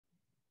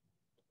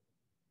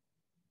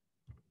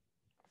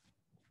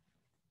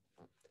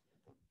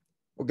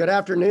Well, good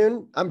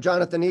afternoon. I'm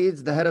Jonathan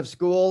Eads, the head of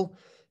school,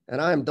 and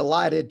I am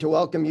delighted to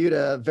welcome you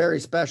to a very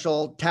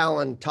special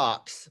Talon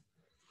Talks.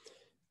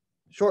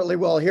 Shortly,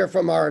 we'll hear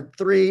from our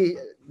three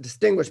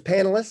distinguished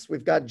panelists.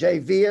 We've got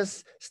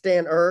Vyas,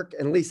 Stan Erck,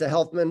 and Lisa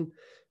Helfman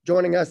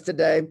joining us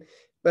today.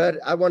 But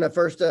I want to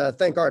first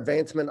thank our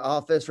advancement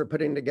office for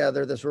putting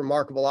together this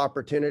remarkable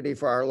opportunity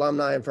for our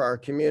alumni and for our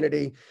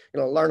community.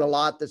 You're going to learn a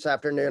lot this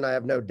afternoon, I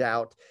have no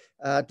doubt.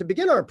 To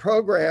begin our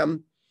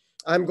program,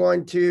 I'm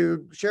going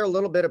to share a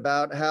little bit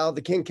about how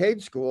the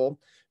Kinkaid School,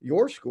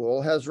 your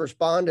school, has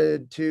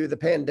responded to the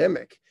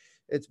pandemic.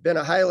 It's been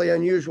a highly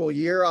unusual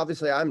year.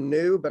 Obviously, I'm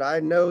new, but I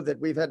know that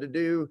we've had to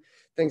do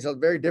things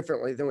very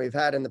differently than we've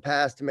had in the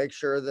past to make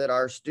sure that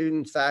our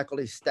students,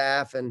 faculty,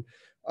 staff, and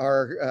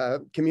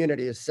our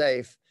community is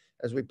safe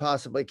as we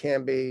possibly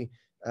can be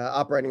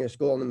operating a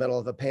school in the middle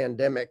of a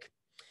pandemic.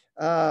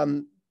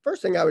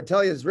 First thing I would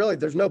tell you is really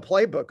there's no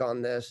playbook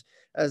on this.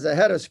 As a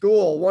head of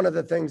school, one of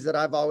the things that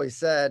I've always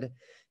said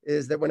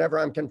is that whenever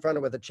I'm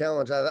confronted with a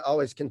challenge, I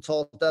always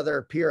consult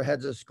other peer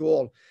heads of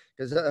school,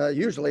 because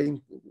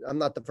usually I'm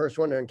not the first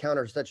one to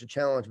encounter such a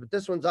challenge. But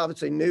this one's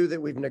obviously new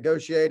that we've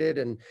negotiated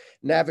and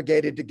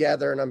navigated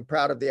together, and I'm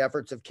proud of the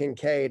efforts of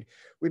Kinkaid.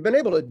 We've been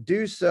able to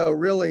do so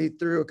really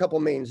through a couple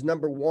means.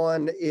 Number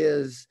one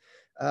is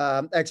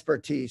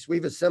expertise.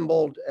 We've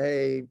assembled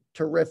a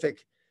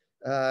terrific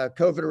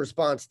COVID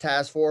response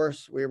task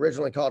force. We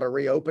originally called it a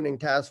reopening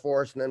task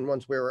force. And then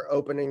once we were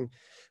open,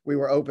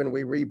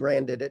 we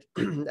rebranded it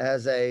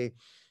as a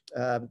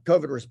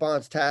COVID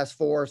response task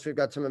force. We've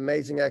got some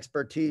amazing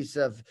expertise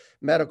of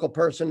medical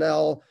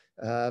personnel,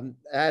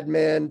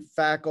 admin,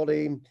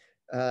 faculty,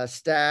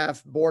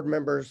 staff, board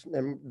members,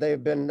 and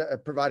they've been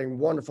providing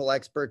wonderful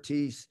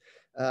expertise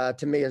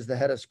to me as the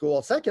head of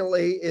school.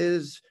 Secondly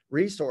is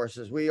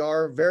resources. We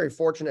are very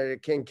fortunate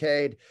at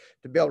Kinkaid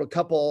to be able to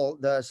couple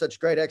such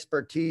great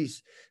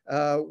expertise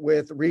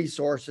with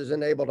resources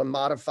and able to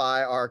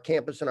modify our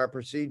campus and our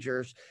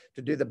procedures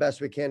to do the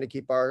best we can to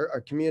keep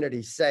our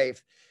community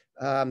safe.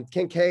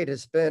 Kinkaid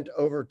has spent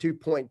over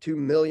 $2.2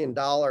 million in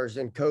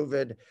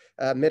COVID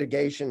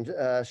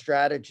mitigation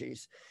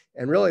strategies.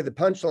 And really the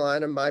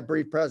punchline of my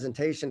brief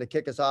presentation to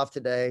kick us off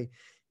today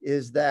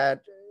is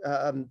that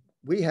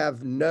we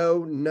have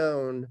no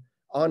known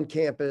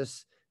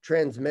on-campus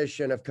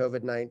transmission of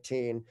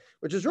COVID-19,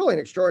 which is really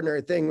an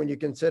extraordinary thing when you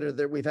consider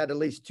that we've had at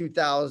least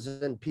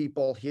 2,000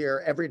 people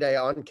here every day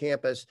on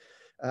campus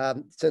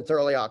since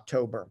early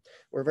October.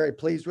 We're very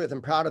pleased with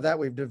and proud of that.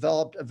 We've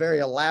developed a very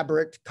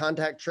elaborate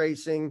contact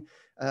tracing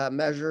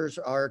measures.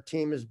 Our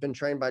team has been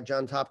trained by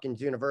Johns Hopkins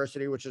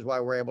University, which is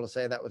why we're able to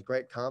say that with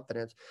great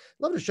confidence.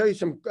 I'd love to show you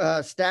some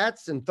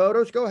stats and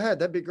photos. Go ahead,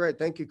 that'd be great.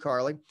 Thank you,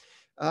 Carly.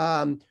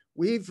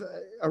 We've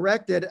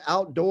erected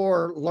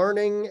outdoor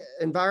learning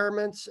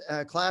environments,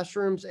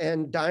 classrooms,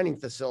 and dining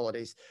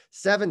facilities.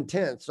 7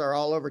 tents are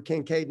all over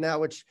Kinkaid now,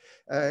 which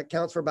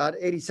accounts for about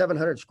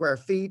 8,700 square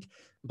feet.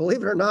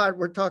 Believe it or not,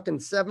 we're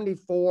talking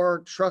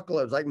 74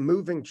 truckloads, like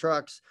moving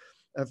trucks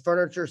of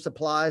furniture,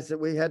 supplies that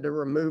we had to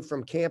remove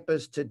from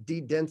campus to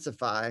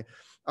de-densify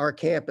our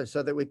campus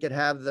so that we could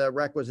have the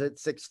requisite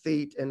 6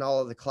 feet in all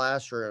of the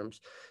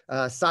classrooms.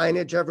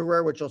 Signage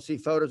everywhere, which you'll see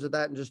photos of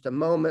that in just a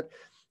moment.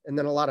 And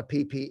then a lot of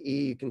PPE,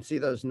 you can see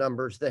those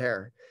numbers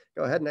there.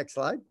 Go ahead, next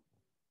slide.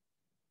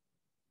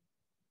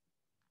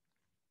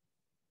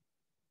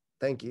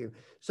 Thank you.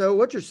 So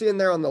what you're seeing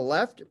there on the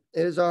left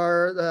is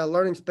our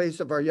learning space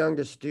of our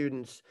youngest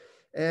students.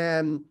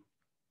 And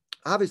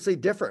obviously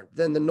different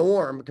than the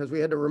norm because we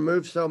had to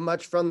remove so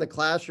much from the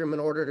classroom in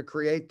order to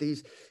create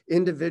these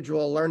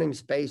individual learning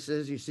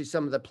spaces. You see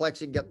some of the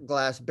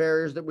plexiglass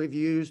barriers that we've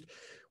used.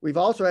 We've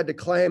also had to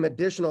claim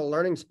additional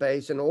learning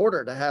space in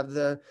order to have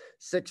the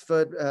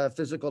 6-foot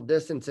physical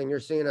distancing. You're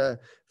seeing a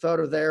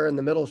photo there in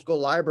the middle school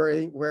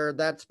library where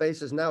that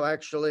space is now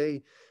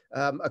actually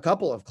a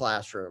couple of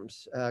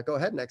classrooms. Go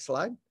ahead, next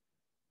slide,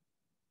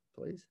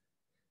 please.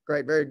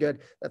 Great, very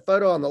good. That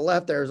photo on the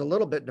left there is a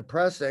little bit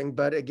depressing,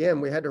 but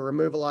again, we had to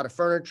remove a lot of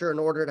furniture in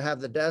order to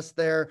have the desk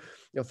there.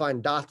 You'll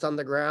find dots on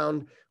the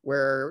ground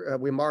where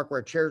we mark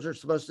where chairs are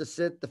supposed to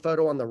sit. The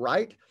photo on the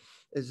right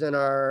is in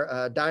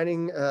our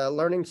dining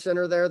learning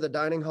center there, the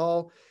dining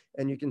hall.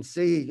 And you can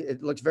see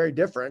it looks very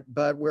different,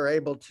 but we're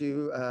able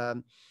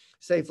to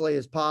safely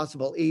as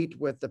possible eat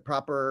with the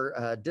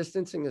proper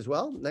distancing as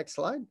well. Next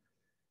slide.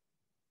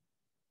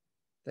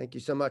 Thank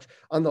you so much.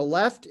 On the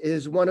left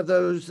is one of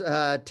those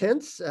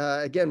tents,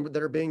 again,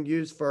 that are being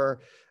used for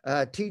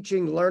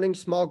teaching, learning,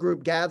 small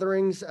group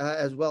gatherings,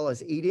 as well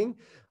as eating.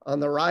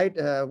 On the right,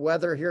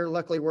 weather here,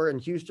 luckily we're in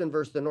Houston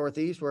versus the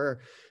Northeast, where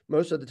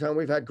most of the time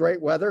we've had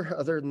great weather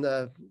other than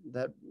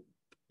that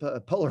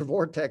polar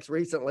vortex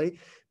recently.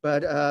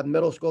 But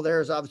middle school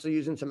there is obviously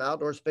using some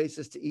outdoor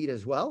spaces to eat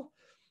as well.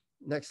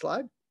 Next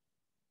slide.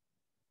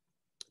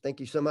 Thank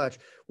you so much.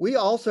 We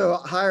also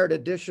hired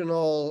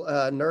additional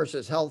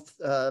nurses, health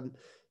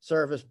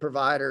service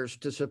providers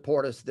to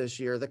support us this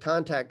year. The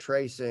contact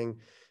tracing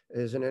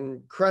is an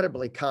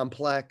incredibly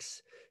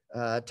complex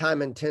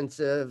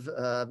time-intensive,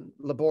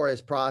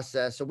 laborious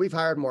process. So we've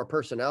hired more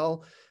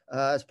personnel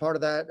as part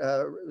of that,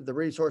 the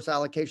resource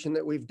allocation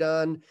that we've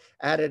done,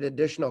 added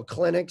additional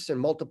clinics in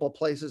multiple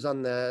places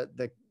on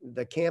the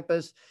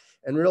campus.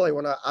 And really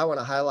what I want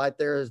to highlight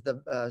there is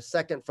the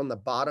second from the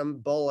bottom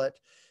bullet.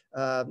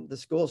 The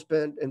school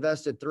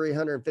invested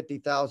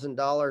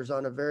 $350,000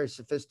 on a very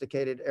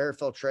sophisticated air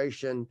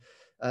filtration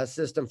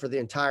system for the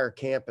entire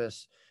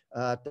campus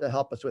to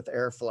help us with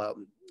airflow.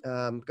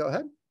 Go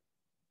ahead.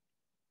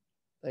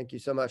 Thank you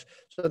so much.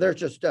 So there's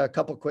just a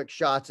couple quick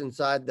shots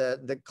inside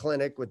the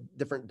clinic with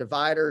different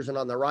dividers. And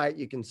on the right,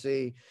 you can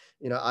see,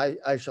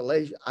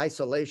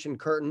 isolation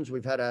curtains.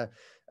 We've had a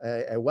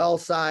well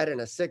side and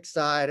a sick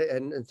side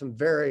and some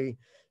very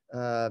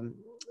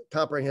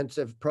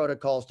comprehensive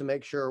protocols to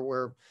make sure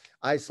we're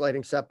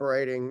isolating,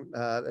 separating,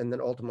 and then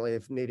ultimately,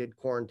 if needed,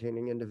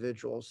 quarantining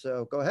individuals.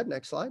 So go ahead,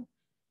 next slide.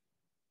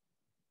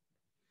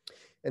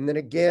 And then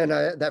again,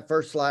 that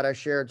first slide I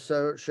shared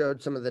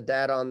showed some of the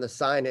data on the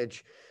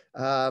signage.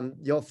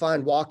 You'll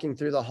find walking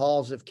through the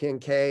halls of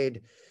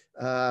Kinkaid,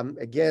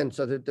 again,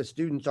 so that the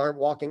students aren't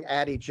walking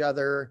at each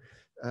other,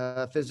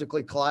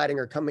 physically colliding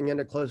or coming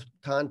into close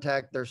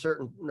contact. There's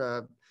certain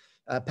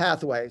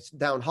pathways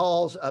down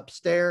halls,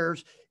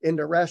 upstairs,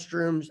 into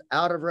restrooms,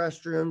 out of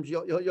restrooms.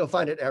 You'll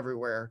find it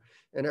everywhere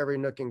in every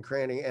nook and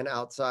cranny and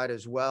outside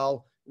as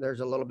well.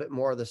 There's a little bit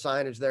more of the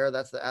signage there.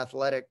 That's the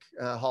athletic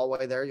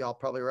hallway there. Y'all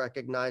probably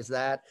recognize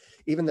that.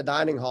 Even the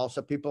dining hall,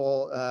 so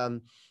people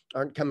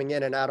aren't coming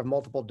in and out of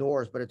multiple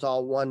doors, but it's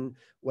all one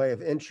way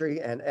of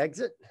entry and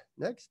exit.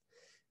 Next.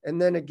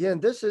 And then again,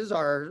 this is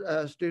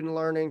our student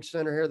learning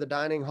center here, the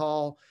dining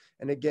hall.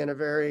 And again, a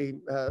very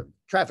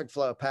traffic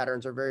flow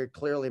patterns are very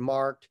clearly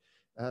marked.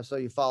 So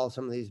you follow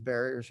some of these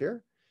barriers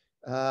here.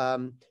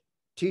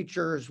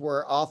 Teachers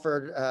were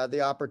offered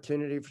the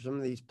opportunity for some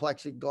of these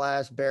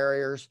plexiglass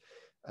barriers.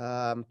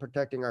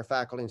 Protecting our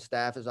faculty and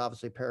staff is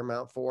obviously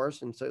paramount for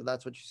us. And so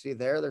that's what you see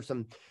there. There's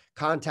some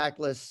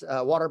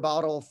contactless water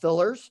bottle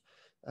fillers.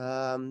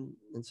 And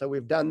so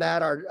we've done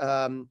that.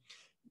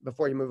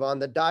 Before you move on,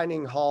 the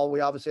dining hall, we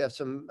obviously have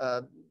some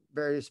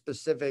very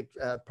specific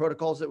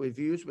protocols that we've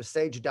used with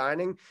Sage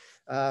Dining.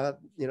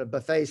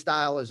 Buffet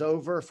style is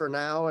over for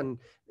now, and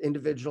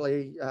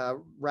individually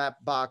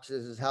wrapped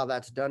boxes is how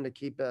that's done to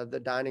keep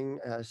the dining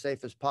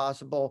safe as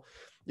possible.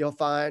 You'll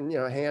find,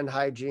 hand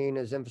hygiene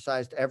is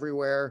emphasized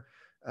everywhere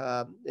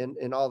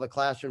in all the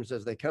classrooms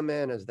as they come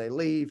in, as they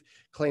leave,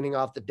 cleaning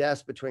off the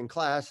desks between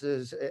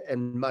classes,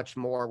 and much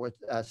more with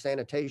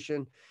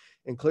sanitation,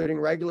 including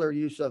regular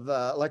use of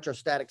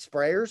electrostatic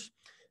sprayers.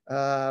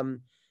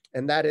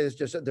 And that is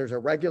just, there's a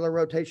regular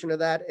rotation of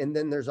that. And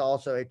then there's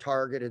also a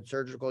targeted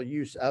surgical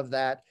use of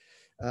that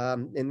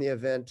in the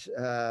event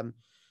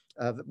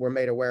we're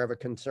made aware of a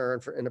concern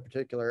in a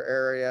particular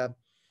area.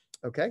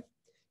 Okay.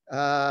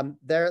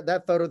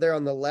 That photo there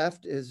on the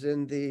left is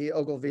in the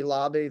Ogilvy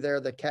lobby there,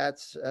 the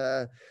CATS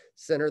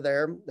center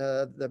there,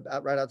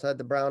 right outside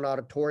the Brown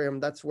Auditorium.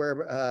 That's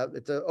where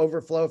it's an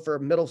overflow for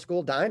middle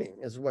school dining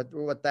is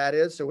what that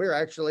is. So we're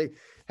actually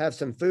have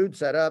some food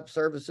set up,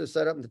 services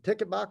set up in the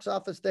ticket box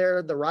office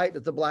there. The right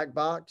is the black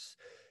box,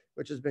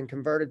 which has been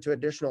converted to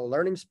additional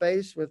learning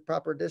space with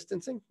proper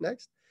distancing.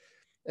 Next.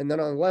 And then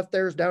on the left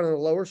there is down in the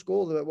lower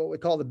school, what we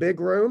call the big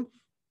room,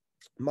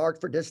 marked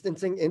for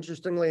distancing.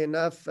 Interestingly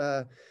enough,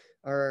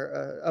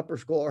 our upper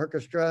school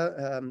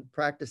orchestra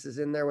practices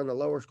in there when the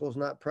lower school is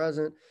not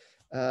present.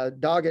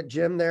 Doggett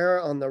Gym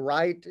there on the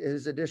right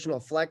is additional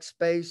flex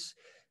space.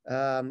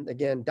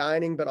 Again,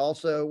 dining, but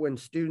also when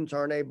students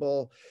aren't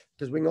able,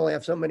 because we can only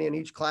have so many in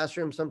each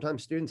classroom,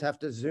 sometimes students have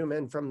to zoom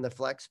in from the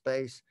flex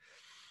space.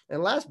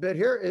 And last bit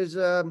here is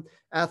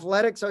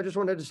athletics. I just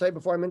wanted to say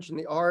before I mention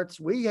the arts,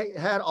 we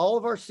had all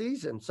of our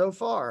season so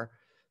far,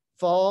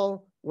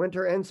 fall,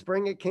 winter, and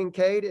spring at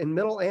Kinkaid in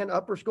middle and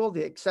upper school.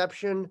 The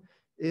exception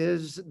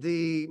is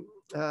the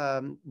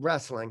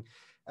wrestling.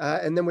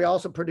 And then we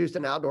also produced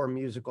an outdoor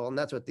musical, and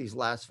that's what these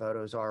last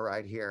photos are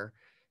right here.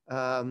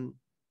 And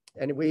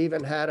we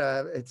even had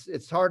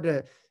it's hard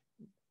to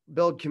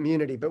build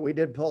community, but we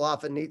did pull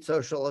off a neat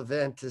social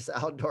event, this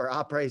outdoor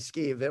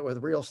après-ski event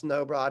with real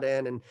snow brought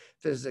in and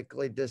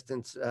physically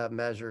distanced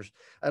measures.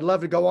 I'd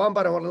love to go on,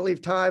 but I want to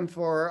leave time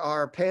for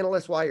our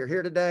panelists while you're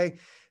here today.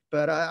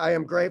 But I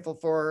am grateful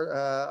for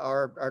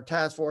our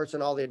task force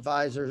and all the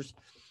advisors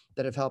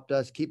that have helped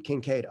us keep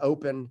Kinkaid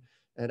open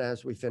and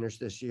as we finish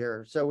this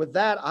year. So with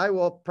that, I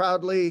will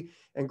proudly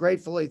and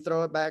gratefully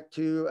throw it back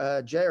to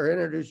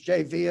introduce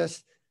Jay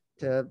Vyas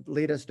to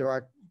lead us to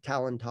our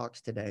Talon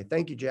Talks today.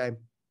 Thank you, Jay.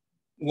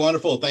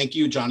 Wonderful, thank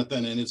you,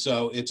 Jonathan. And it's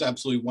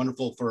absolutely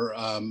wonderful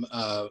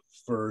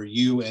for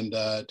you and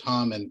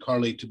Tom and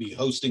Carly to be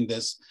hosting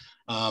this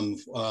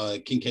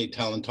Kinkaid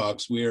Talon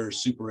Talks. We're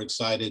super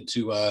excited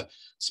to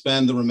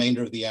spend the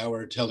remainder of the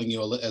hour telling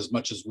you as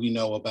much as we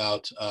know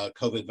about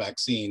COVID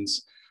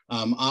vaccines.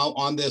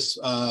 On this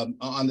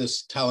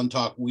Talon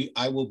Talk,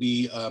 I will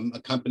be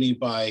accompanied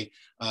by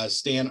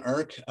Stan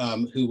Erck,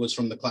 who was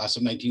from the class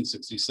of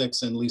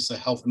 1966, and Lisa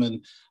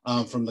Helfman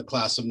from the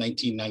class of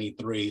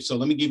 1993. So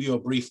let me give you a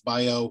brief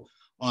bio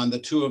on the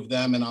two of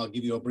them, and I'll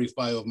give you a brief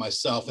bio of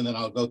myself, and then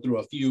I'll go through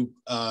a few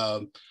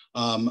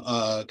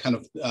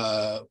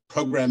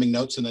programming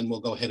notes, and then we'll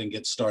go ahead and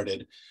get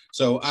started.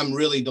 So I'm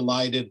really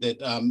delighted that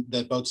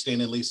that both Stan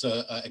and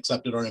Lisa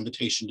accepted our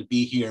invitation to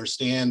be here.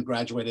 Stan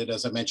graduated,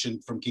 as I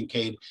mentioned, from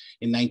Kinkaid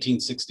in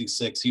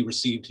 1966. He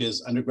received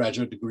his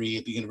undergraduate degree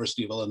at the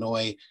University of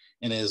Illinois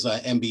and his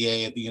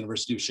MBA at the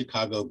University of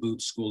Chicago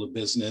Booth School of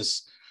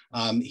Business.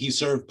 He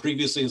served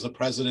previously as a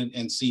president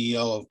and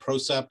CEO of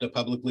Procept, a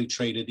publicly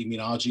traded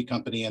immunology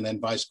company, and then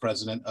vice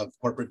president of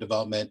corporate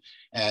development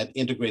at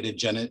Integrated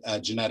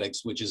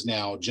Genetics, which is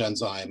now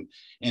Genzyme,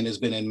 and has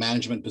been in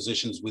management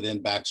positions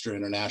within Baxter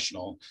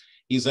International.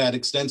 He's had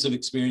extensive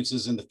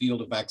experiences in the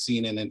field of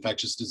vaccine and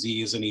infectious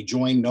disease, and he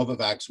joined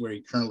Novavax, where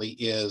he currently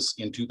is,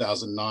 in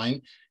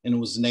 2009, and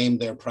was named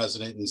their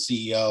president and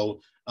CEO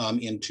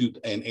in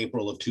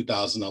April of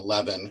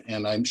 2011.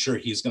 And I'm sure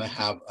he's going to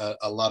have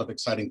a lot of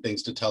exciting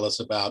things to tell us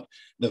about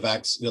the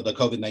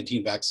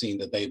COVID-19 vaccine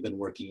that they've been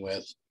working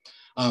with.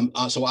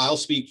 So I'll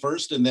speak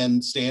first, and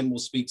then Stan will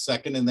speak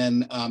second, and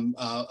then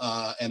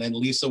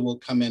Lisa will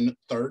come in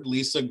third.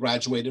 Lisa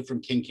graduated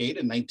from Kinkaid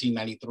in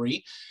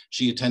 1993.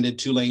 She attended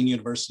Tulane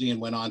University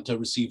and went on to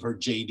receive her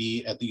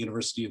JD at the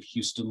University of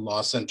Houston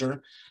Law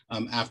Center.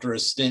 After a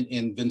stint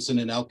in Vincent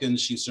and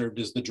Elkins, she served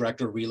as the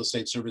Director of Real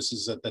Estate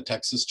Services at the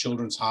Texas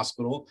Children's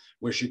Hospital,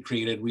 where she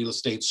created Real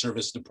Estate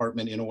Service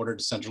Department in order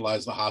to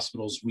centralize the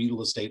hospital's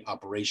real estate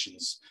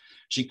operations.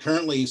 She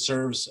currently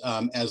serves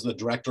as the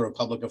Director of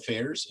Public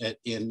Affairs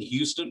in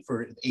Houston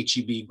for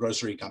H-E-B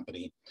Grocery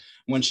Company.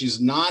 When she's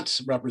not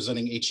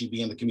representing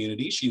H-E-B in the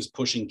community, she's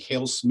pushing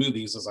kale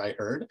smoothies, as I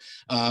heard,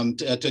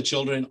 to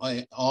children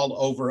all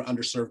over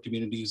underserved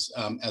communities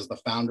as the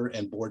founder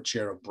and board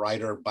chair of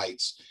Brighter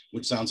Bites,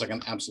 which sounds like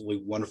an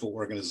absolutely wonderful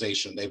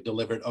organization. They've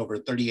delivered over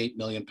 38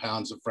 million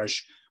pounds of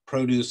fresh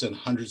produce and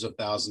hundreds of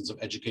thousands of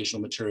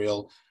educational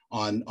material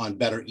on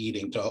better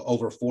eating to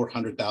over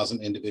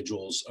 400,000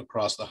 individuals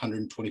across the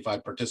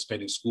 125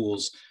 participating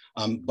schools,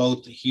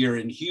 both here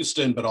in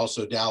Houston, but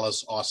also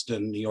Dallas,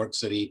 Austin, New York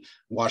City,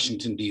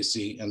 Washington,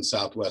 D.C., and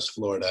Southwest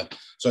Florida.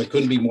 So I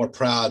couldn't be more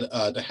proud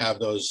to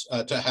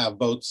have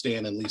both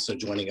Stan and Lisa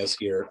joining us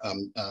here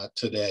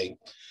today.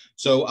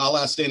 So I'll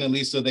ask Stan and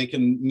Lisa, they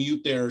can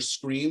mute their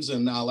screens,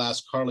 and I'll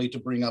ask Carly to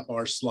bring up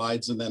our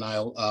slides, and then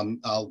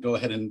I'll go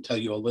ahead and tell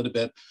you a little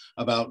bit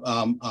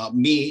about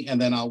me,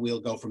 and then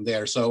we'll go from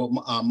there. So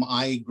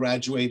I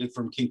graduated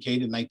from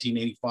Kinkaid in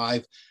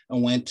 1985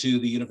 and went to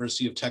the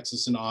University of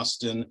Texas in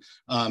Austin,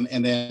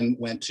 and then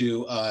went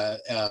to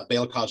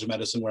Baylor College of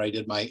Medicine, where I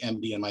did my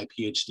MD and my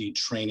PhD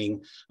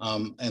training.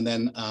 And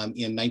then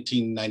in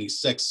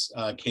 1996,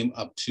 came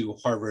up to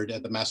Harvard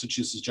at the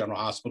Massachusetts General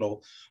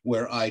Hospital,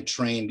 where I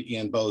trained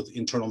in both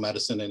internal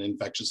medicine and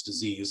infectious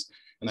disease.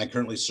 And I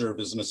currently serve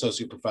as an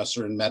associate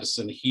professor in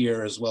medicine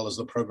here, as well as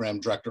the program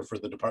director for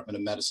the Department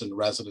of Medicine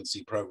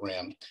residency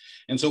program.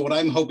 And so what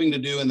I'm hoping to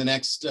do in the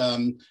next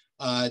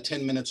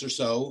 10 minutes or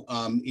so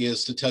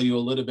is to tell you a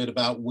little bit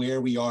about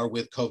where we are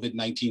with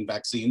COVID-19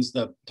 vaccines.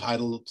 The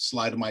title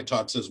slide of my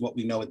talk says what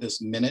we know at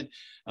this minute,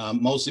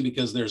 mostly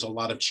because there's a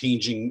lot of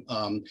changing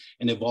and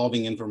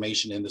evolving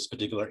information in this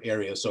particular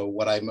area. So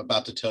what I'm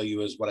about to tell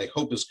you is what I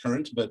hope is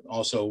current, but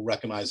also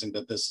recognizing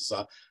that this is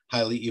a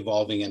highly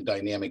evolving and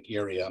dynamic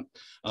area.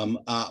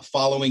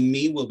 Following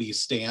me will be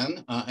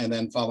Stan, and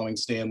then following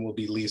Stan will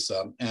be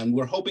Lisa. And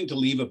we're hoping to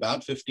leave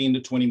about 15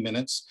 to 20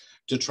 minutes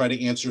to try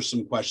to answer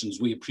some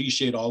questions. We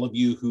appreciate all of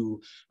you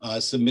who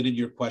submitted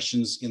your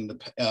questions in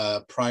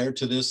the prior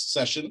to this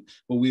session,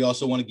 but we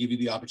also want to give you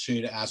the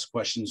opportunity to ask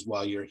questions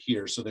while you're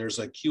here. So there's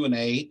a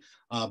Q&A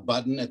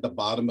button at the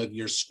bottom of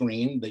your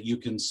screen that you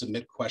can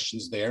submit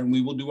questions there, and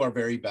we will do our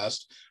very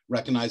best,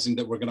 recognizing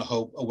that we're going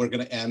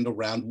to end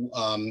around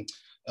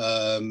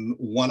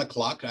 1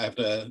 o'clock. I have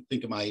to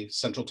think of my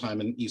central time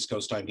and East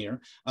Coast time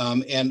here,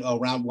 and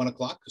around 1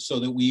 o'clock, so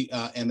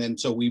that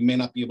so we may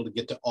not be able to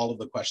get to all of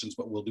the questions,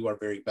 but we'll do our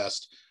very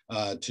best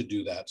to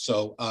do that.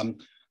 So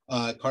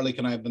Carly,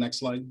 can I have the next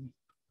slide?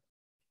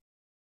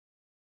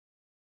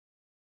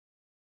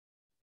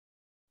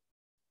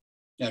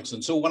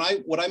 Excellent. So what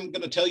I'm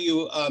going to tell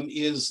you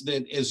is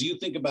that as you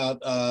think about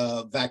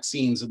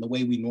vaccines and the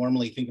way we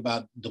normally think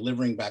about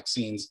delivering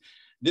vaccines,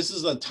 this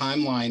is a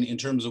timeline in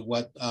terms of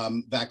what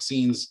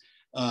vaccines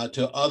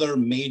to other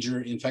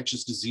major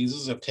infectious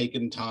diseases have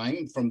taken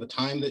time from the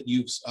time that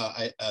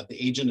the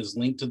agent is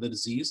linked to the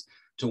disease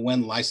to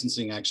when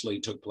licensing actually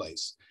took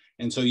place.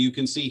 And so you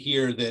can see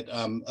here that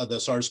the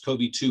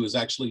SARS-CoV-2 is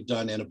actually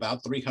done in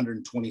about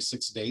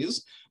 326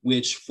 days,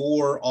 which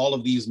for all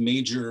of these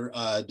major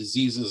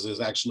diseases is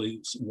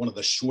actually one of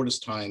the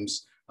shortest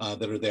times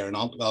that are there. And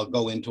I'll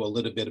go into a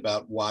little bit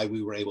about why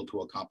we were able to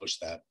accomplish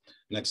that.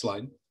 Next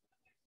slide.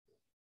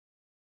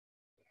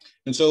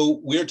 And so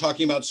we're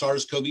talking about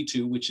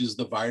SARS-CoV-2, which is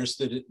the virus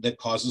that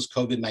causes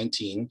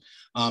COVID-19.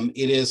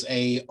 It is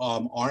a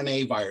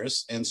RNA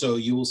virus. And so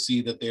you will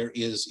see that there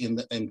is,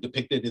 and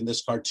depicted in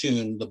this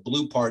cartoon, the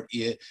blue part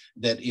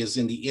that is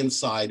in the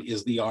inside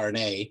is the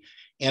RNA.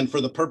 And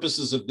for the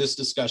purposes of this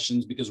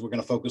discussion, because we're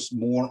going to focus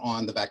more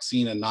on the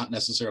vaccine and not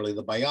necessarily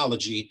the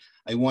biology,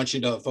 I want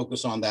you to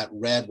focus on that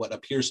red, what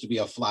appears to be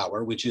a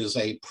flower, which is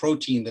a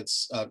protein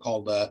that's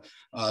called a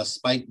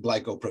spike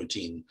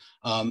glycoprotein.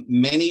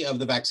 Many of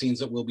the vaccines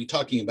that we'll be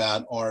talking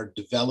about are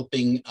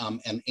developing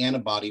an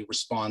antibody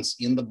response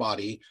in the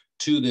body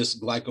to this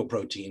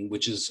glycoprotein,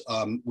 which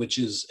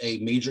is a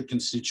major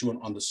constituent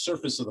on the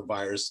surface of the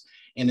virus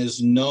and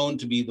is known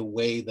to be the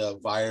way the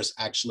virus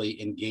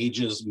actually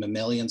engages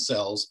mammalian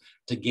cells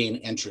to gain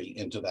entry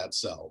into that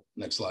cell.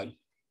 Next slide.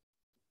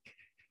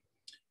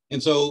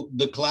 And so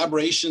the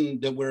collaboration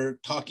that we're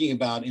talking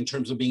about in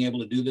terms of being able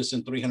to do this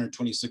in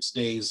 326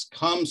 days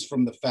comes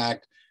from the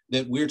fact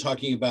that we're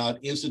talking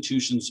about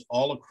institutions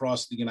all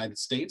across the United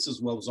States,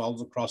 as well as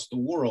all across the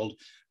world,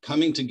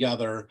 coming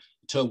together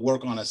to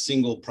work on a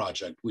single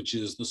project, which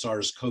is the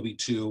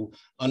SARS-CoV-2,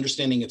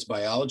 understanding its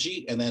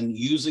biology, and then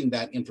using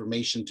that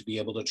information to be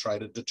able to try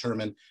to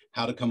determine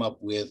how to come up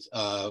with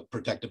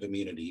protective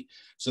immunity.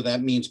 So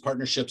that means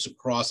partnerships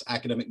across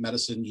academic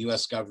medicine,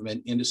 US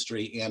government,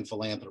 industry, and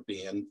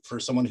philanthropy. And for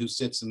someone who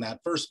sits in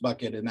that first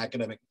bucket in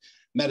academic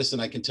medicine,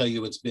 I can tell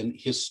you it's been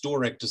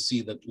historic to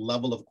see the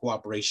level of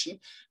cooperation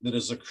that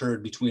has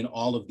occurred between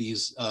all of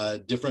these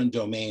different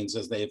domains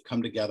as they have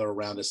come together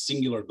around a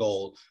singular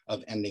goal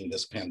of ending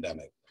this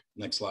pandemic.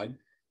 Next slide.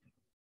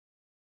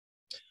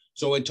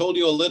 So I told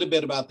you a little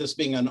bit about this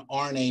being an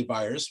RNA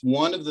virus.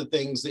 One of the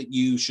things that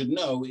you should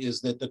know is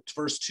that the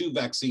first two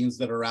vaccines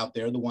that are out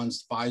there, the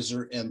ones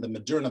Pfizer and the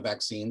Moderna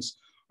vaccines,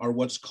 are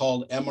what's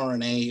called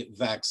mRNA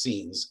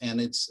vaccines.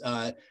 And it's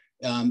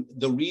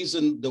the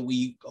reason that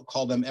we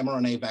call them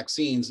mRNA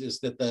vaccines is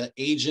that the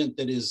agent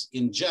that is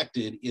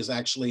injected is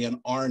actually an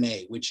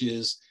RNA, which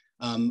is,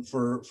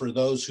 for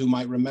those who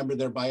might remember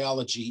their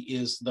biology,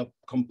 is the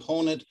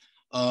component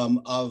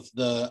of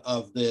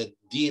the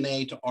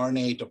DNA to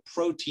RNA to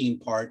protein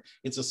part.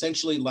 It's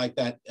essentially like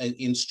that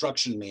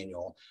instruction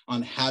manual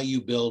on how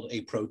you build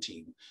a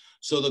protein.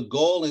 So the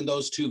goal in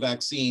those two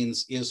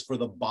vaccines is for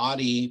the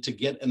body to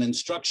get an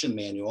instruction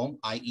manual,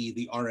 i.e.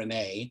 the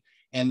RNA,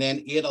 and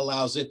then it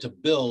allows it to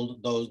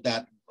build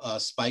that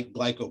spike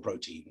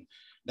glycoprotein.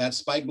 That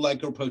spike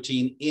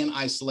glycoprotein in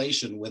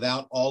isolation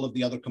without all of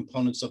the other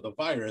components of the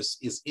virus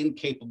is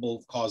incapable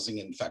of causing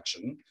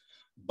infection,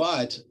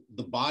 but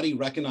the body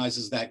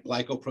recognizes that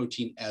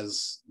glycoprotein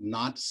as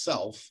not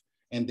self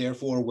and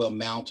therefore will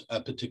mount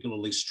a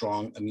particularly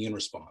strong immune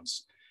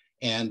response.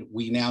 And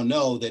we now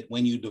know that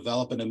when you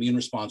develop an immune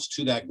response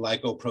to that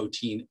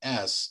glycoprotein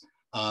S,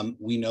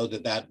 we know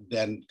that that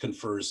then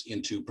confers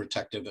into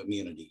protective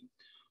immunity.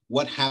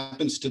 What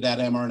happens to that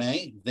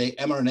mRNA? The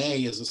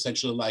mRNA is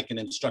essentially like an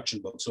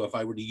instruction book. So if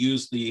I were to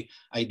use the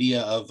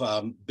idea of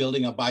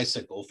building a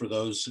bicycle, for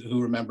those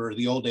who remember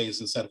the old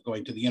days, instead of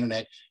going to the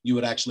internet, you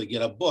would actually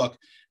get a book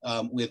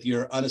with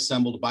your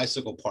unassembled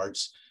bicycle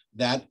parts.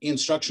 That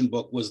instruction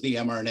book was the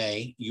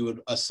mRNA. You would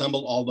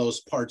assemble all those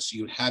parts,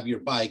 you'd have your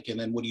bike, and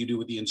then what do you do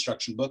with the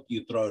instruction book?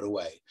 You throw it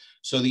away.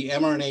 So the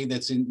mRNA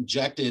that's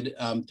injected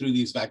through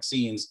these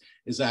vaccines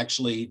is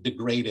actually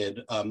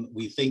degraded,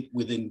 we think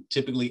within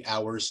typically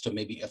hours to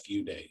maybe a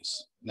few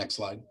days. Next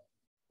slide.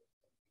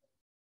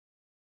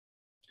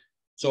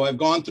 So I've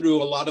gone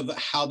through a lot of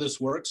how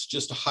this works.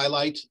 Just to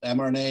highlight,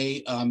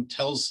 mRNA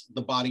tells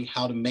the body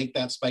how to make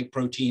that spike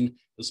protein.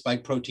 The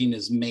spike protein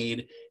is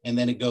made, and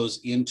then it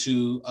goes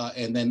into,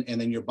 and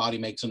then your body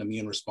makes an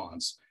immune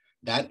response.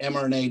 That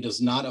mRNA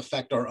does not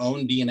affect our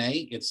own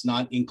DNA. It's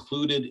not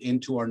included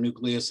into our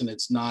nucleus, and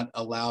it's not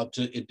allowed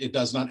to, it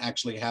does not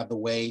actually have the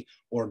way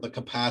or the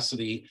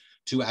capacity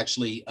to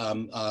actually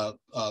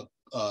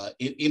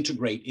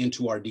integrate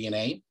into our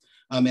DNA.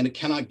 And it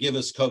cannot give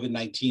us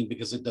COVID-19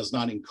 because it does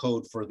not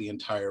encode for the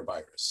entire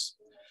virus.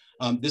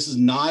 This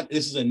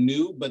is a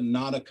new, but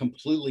not a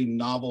completely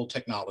novel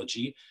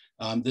technology.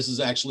 This has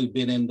actually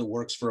been in the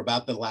works for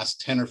about the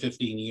last 10 or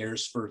 15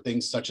 years for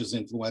things such as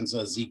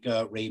influenza,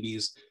 Zika,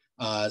 rabies,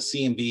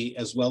 CMV,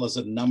 as well as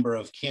a number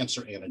of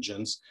cancer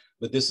antigens.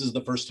 But this is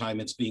the first time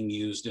it's being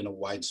used in a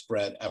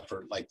widespread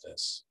effort like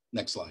this.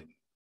 Next slide.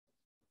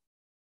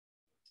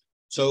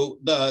 So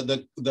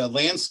the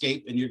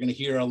landscape, and you're going to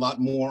hear a lot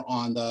more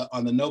on the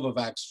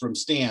Novavax from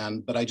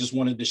Stan, but I just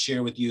wanted to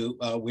share with you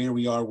where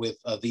we are with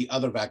the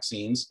other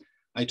vaccines.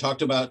 I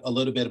talked about a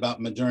little bit about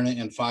Moderna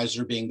and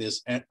Pfizer being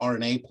this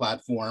RNA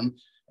platform.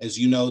 As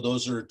you know,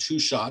 those are 2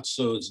 shots,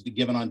 so it's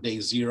given on day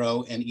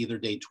 0 and either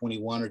day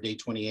 21 or day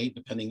 28,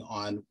 depending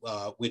on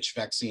which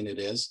vaccine it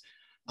is.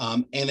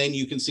 And then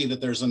you can see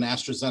that there's an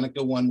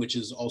AstraZeneca one, which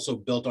is also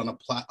built on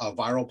a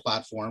viral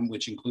platform,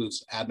 which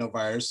includes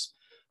adenovirus,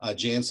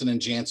 Janssen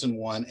 & Janssen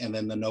one, and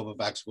then the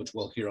Novavax, which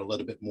we'll hear a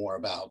little bit more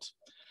about.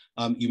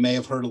 You may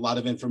have heard a lot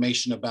of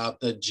information about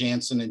the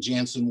Johnson &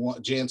 Johnson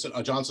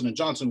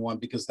one,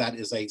 because that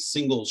is a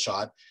single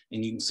shot.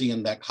 And you can see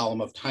in that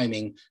column of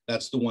timing,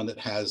 that's the one that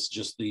has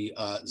just the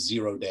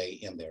 0 day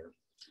in there.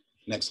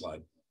 Next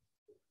slide.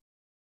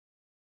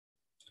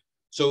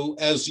 So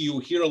as you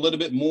hear a little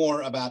bit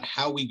more about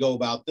how we go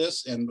about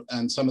this and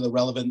some of the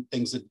relevant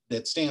things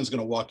that Stan's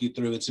going to walk you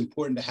through, it's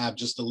important to have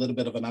just a little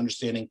bit of an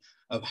understanding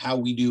of how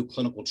we do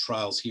clinical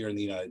trials here in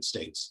the United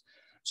States.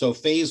 So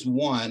phase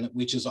one,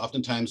 which is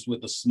oftentimes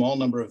with a small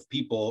number of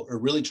people, are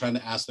really trying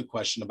to ask the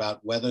question about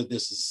whether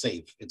this is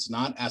safe. It's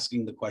not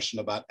asking the question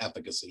about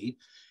efficacy.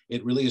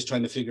 It really is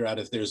trying to figure out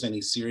if there's any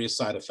serious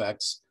side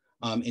effects.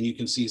 And you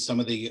can see some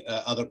of the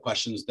other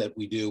questions that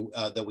we do,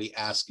 that we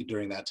ask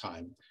during that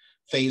time.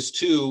 Phase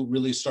two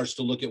really starts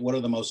to look at what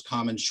are the most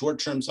common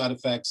short-term side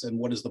effects and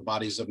what is the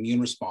body's immune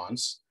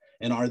response,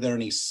 and are there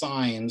any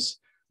signs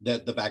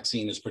that the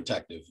vaccine is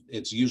protective.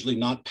 It's usually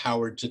not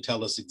powered to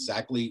tell us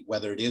exactly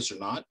whether it is or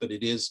not, but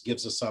it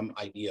gives us some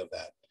idea of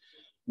that.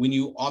 When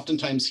you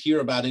oftentimes hear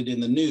about it in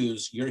the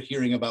news, you're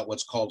hearing about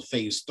what's called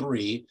phase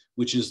three,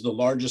 which is the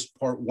largest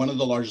part, one of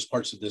the largest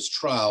parts of this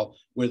trial,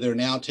 where they're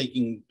now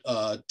taking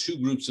two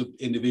groups of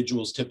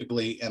individuals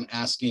typically and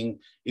asking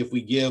if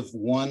we give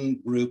one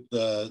group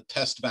the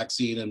test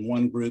vaccine and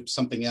one group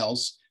something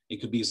else,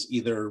 it could be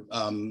either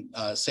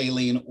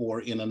saline,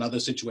 or in another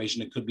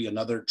situation, it could be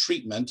another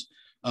treatment.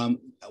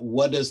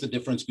 What does the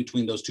difference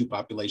between those two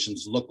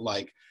populations look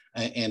like?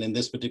 And in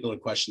this particular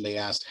question, they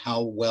asked,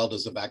 how well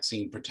does the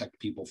vaccine protect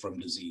people from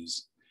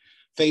disease?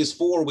 Phase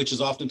four, which is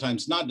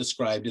oftentimes not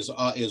described,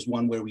 is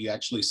one where we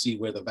actually see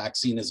where the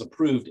vaccine is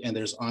approved and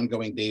there's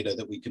ongoing data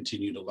that we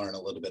continue to learn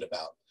a little bit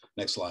about.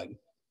 Next slide.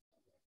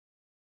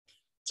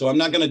 So I'm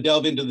not going to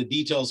delve into the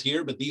details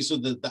here, but these are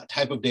the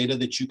type of data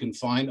that you can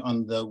find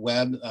on the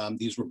web.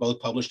 These were both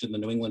published in the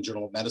New England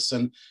Journal of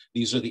Medicine.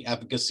 These are the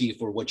efficacy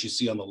for what you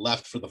see on the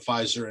left for the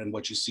Pfizer and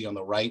what you see on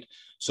the right.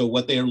 So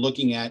what they are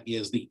looking at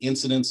is the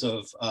incidence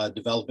of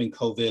developing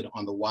COVID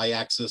on the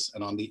y-axis,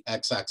 and on the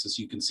x-axis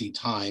you can see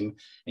time.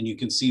 And you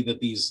can see that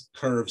these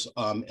curves,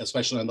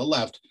 especially on the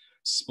left,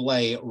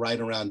 splay right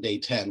around day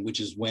 10, which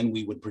is when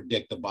we would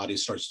predict the body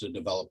starts to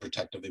develop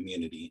protective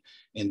immunity.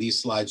 In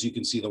these slides, you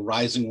can see the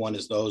rising one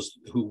is those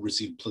who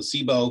received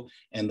placebo,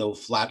 and the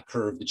flat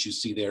curve that you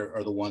see there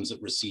are the ones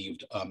that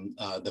received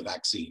the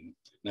vaccine.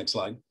 Next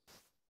slide.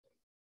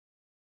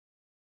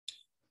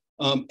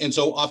 And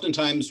so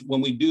oftentimes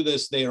when we do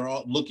this, they are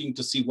all looking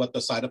to see what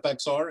the side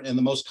effects are. And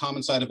the most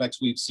common side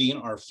effects we've seen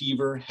are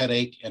fever,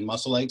 headache, and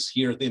muscle aches.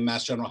 Here at the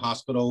Mass General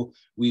Hospital,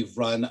 we've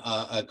run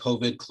a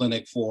COVID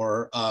clinic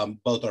for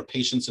both our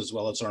patients as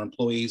well as our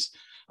employees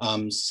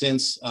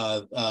since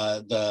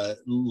the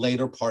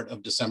later part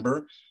of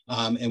December.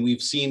 And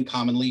we've seen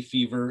commonly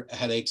fever,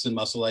 headaches, and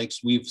muscle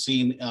aches. We've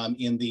seen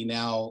in the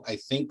now, I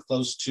think,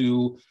 close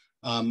to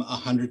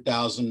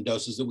 100,000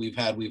 doses that we've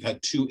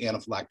had 2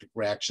 anaphylactic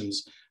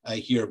reactions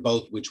here,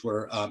 both which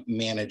were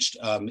managed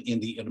in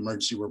the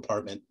emergency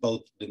department.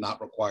 Both did not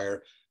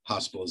require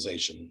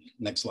hospitalization.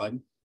 Next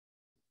slide.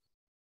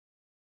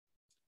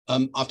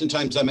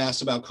 Oftentimes I'm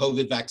asked about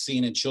COVID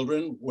vaccine in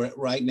children.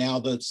 Right now,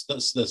 the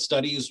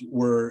studies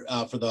were,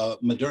 for the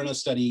Moderna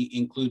study,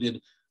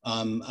 included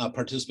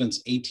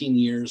participants 18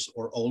 years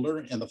or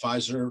older, and the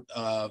Pfizer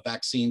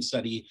vaccine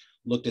study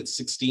looked at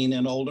 16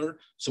 and older.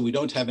 So we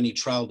don't have any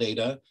trial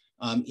data.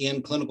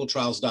 In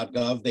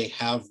clinicaltrials.gov, they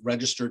have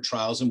registered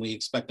trials, and we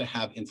expect to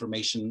have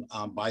information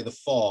by the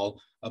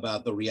fall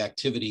about the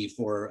reactivity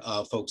for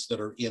folks that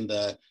are in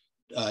the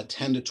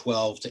 10 to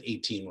 12 to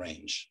 18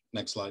 range.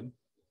 Next slide.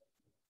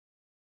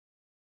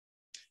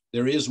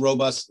 There is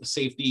robust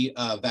safety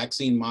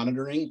vaccine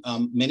monitoring.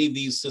 Many of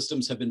these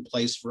systems have been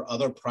placed for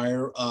other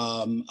prior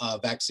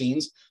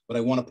vaccines, but I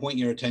want to point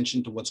your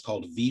attention to what's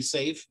called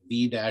VSafe,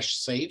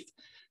 V-Safe.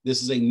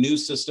 This is a new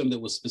system that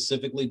was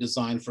specifically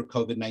designed for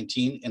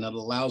COVID-19, and it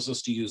allows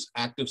us to use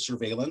active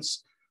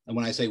surveillance. And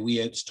when I say we,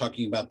 it's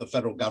talking about the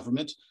federal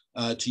government,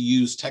 to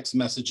use text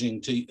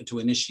messaging to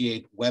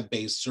initiate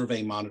web-based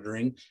survey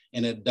monitoring.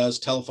 And it does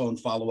telephone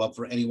follow-up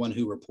for anyone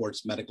who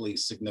reports medically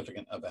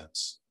significant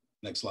events.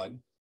 Next slide.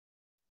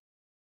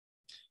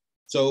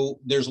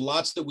 So there's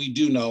lots that we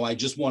do know. I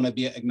just want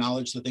to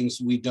acknowledge the things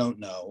we don't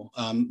know.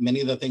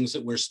 Many of the things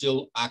that we're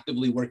still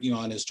actively working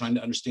on is trying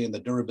to understand the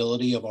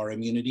durability of our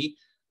immunity.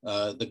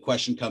 The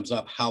question comes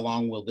up, how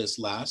long will this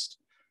last?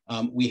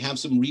 We have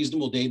some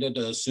reasonable data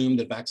to assume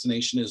that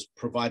vaccination is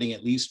providing,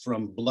 at least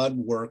from blood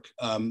work,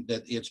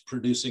 that it's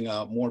producing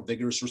a more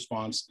vigorous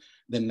response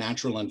than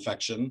natural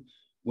infection.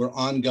 We're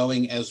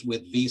ongoing, as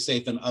with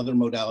VSafe and other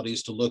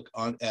modalities, to look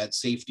at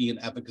safety and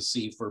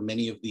efficacy for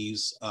many of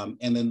these.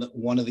 And then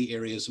one of the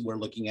areas we're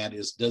looking at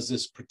is, does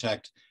this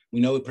protect?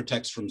 We know it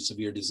protects from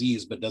severe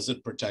disease, but does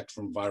it protect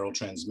from viral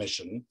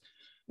transmission?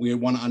 We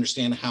want to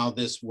understand how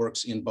this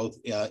works in both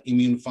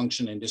immune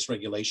function and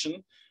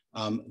dysregulation.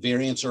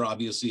 Variants are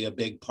obviously a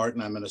big part,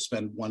 and I'm going to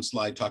spend one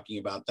slide talking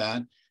about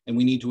that. And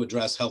we need to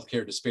address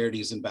healthcare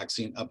disparities in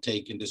vaccine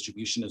uptake and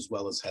distribution, as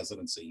well as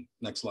hesitancy.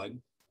 Next slide.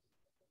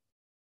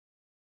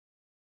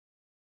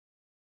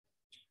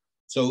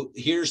 So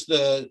here's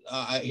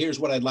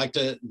what I'd like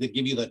to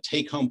give you the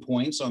take-home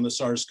points on the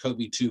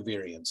SARS-CoV-2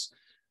 variants.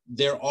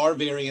 There are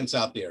variants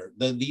out there.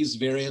 These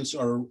variants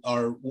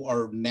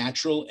are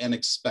natural and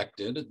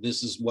expected.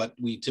 This is what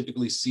we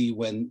typically see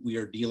when we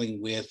are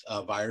dealing with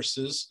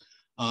viruses.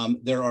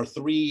 There are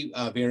three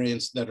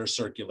variants that are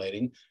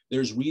circulating.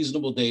 There's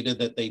reasonable data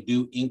that they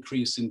do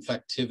increase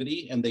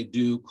infectivity and they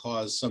do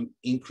cause some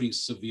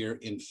increased severe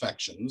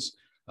infections.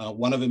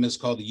 One of them is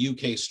called the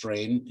UK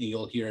strain.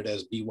 You'll hear it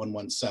as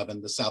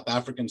B117. The South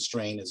African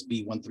strain is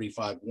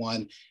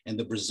B1351, and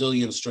the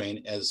Brazilian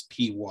strain as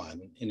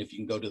P1. And if you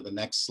can go to the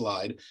next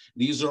slide,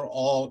 these are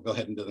all, go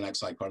ahead and do the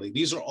next slide, Carly.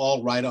 These are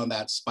all right on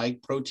that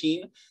spike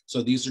protein.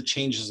 So these are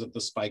changes of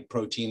the spike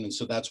protein. And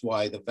so that's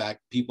why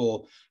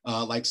people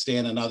like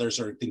Stan and others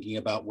are thinking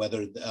about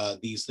whether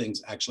these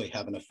things actually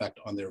have an effect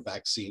on their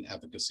vaccine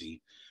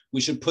efficacy. We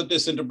should put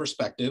this into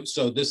perspective.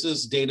 So this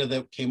is data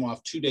that came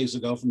off 2 days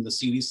ago from the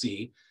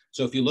CDC.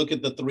 So if you look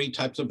at the three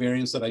types of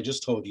variants that I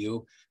just told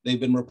you, they've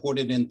been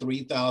reported in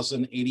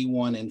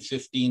 3,081 and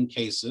 15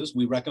 cases.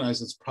 We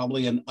recognize it's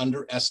probably an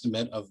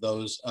underestimate of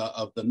those,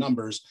 of the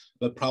numbers,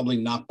 but probably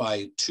not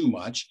by too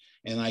much.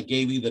 And I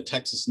gave you the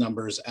Texas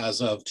numbers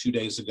as of 2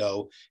 days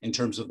ago in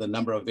terms of the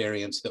number of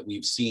variants that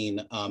we've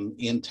seen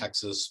in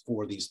Texas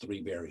for these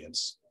three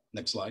variants.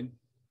 Next slide.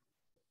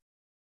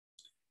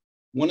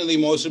 One of the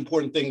most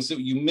important things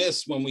that you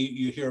miss when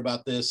you hear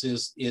about this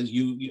is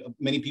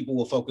many people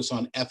will focus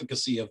on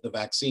efficacy of the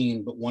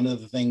vaccine, but one of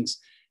the things,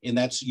 and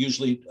that's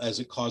usually as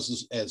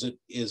it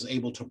is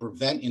able to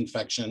prevent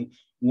infection.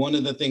 One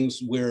of the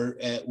things where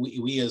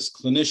we as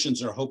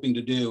clinicians are hoping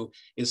to do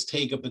is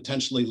take a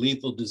potentially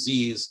lethal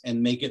disease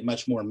and make it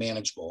much more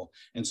manageable.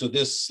 And so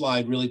this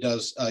slide really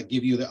does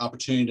give you the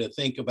opportunity to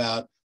think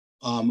about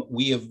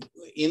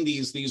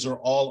these are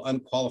all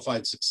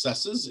unqualified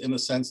successes in the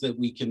sense that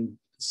we can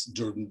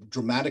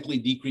dramatically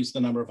decrease the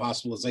number of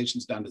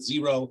hospitalizations down to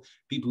zero,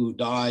 people who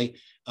die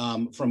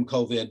from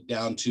COVID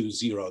down to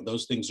zero.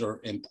 Those things are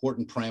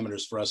important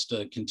parameters for us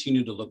to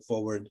continue to look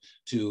forward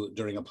to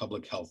during a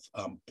public health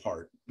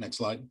part. Next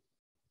slide.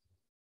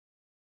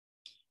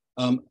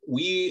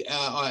 We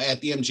at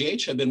the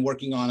MGH have been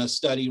working on a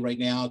study right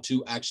now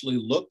to actually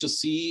look to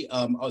see,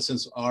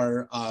 since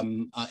our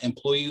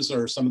employees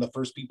are some of the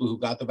first people who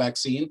got the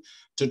vaccine,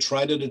 to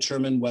try to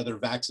determine whether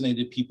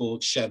vaccinated people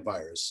shed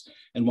virus.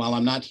 And while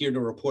I'm not here to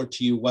report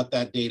to you what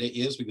that data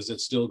is, because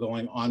it's still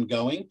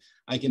ongoing,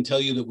 I can tell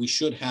you that we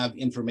should have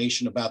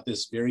information about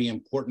this very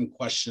important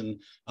question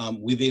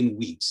within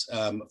weeks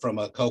from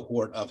a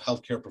cohort of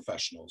healthcare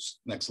professionals.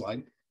 Next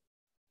slide.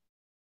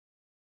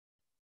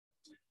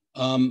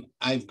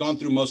 I've gone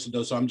through most of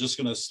those, so I'm just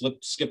going to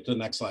skip to the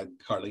next slide,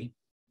 Carly.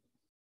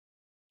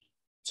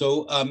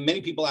 So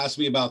many people ask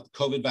me about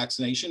COVID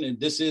vaccination, and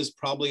this is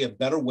probably a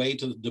better way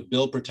to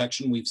build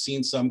protection. We've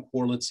seen some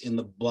correlates in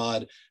the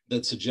blood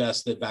that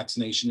suggest that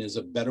vaccination is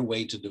a better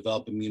way to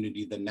develop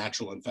immunity than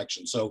natural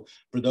infection. So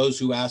for those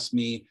who ask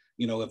me,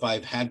 if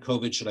I've had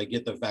COVID, should I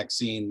get the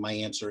vaccine? My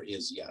answer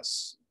is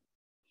yes.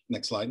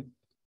 Next slide.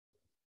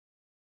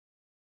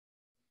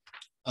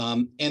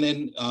 And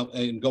then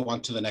go on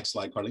to the next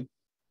slide, Carly.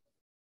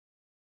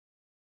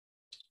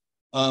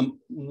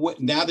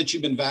 Now that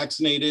you've been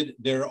vaccinated,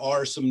 there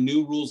are some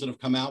new rules that have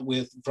come out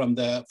from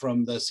the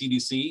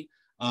CDC.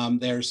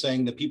 They're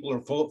saying that people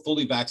are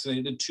fully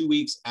vaccinated 2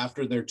 weeks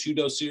after their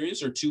 2-dose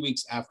series or 2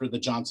 weeks after the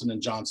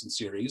Johnson & Johnson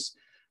series.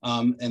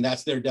 And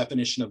that's their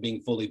definition of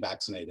being fully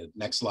vaccinated.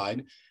 Next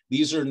slide.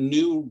 These are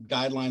new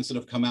guidelines that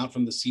have come out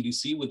from the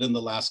CDC within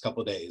the last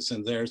couple of days.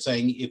 And they're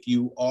saying if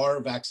you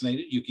are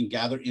vaccinated, you can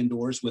gather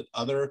indoors with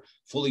other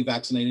fully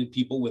vaccinated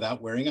people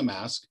without wearing a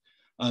mask.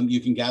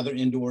 You can gather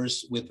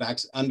indoors with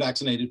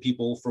unvaccinated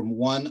people from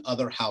one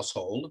other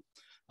household.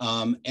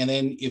 And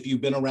then if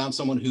you've been around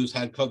someone who's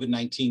had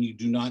COVID-19, you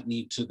do not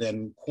need to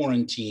then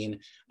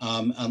quarantine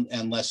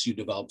unless you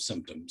develop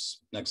symptoms.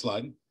 Next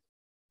slide.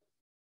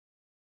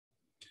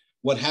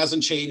 What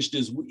hasn't changed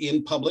is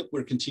in public,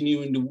 we're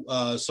continuing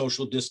to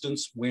social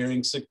distance,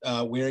 wearing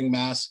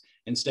masks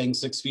and staying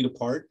 6 feet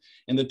apart.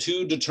 And the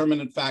two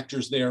determinant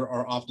factors there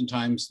are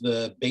oftentimes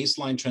the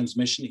baseline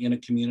transmission in a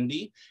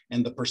community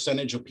and the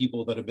percentage of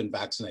people that have been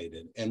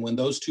vaccinated. And when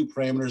those two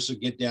parameters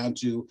get down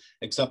to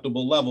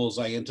acceptable levels,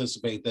 I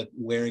anticipate that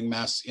wearing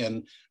masks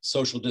and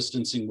social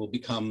distancing will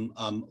become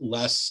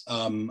less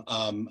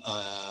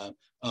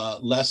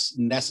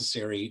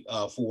necessary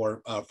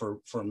for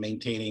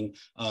maintaining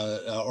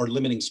or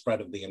limiting spread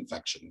of the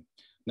infection.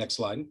 Next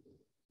slide.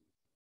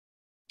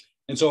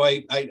 And so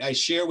I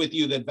share with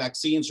you that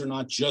vaccines are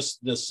not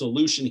just the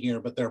solution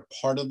here, but they're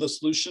part of the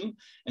solution.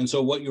 And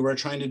so what you are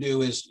trying to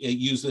do is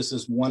use this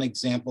as one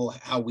example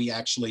how we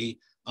actually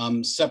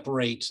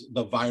separate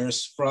the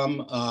virus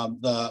from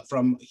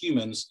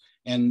humans,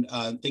 and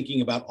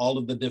thinking about all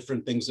of the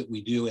different things that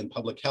we do in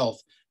public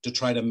health to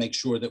try to make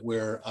sure that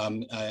we're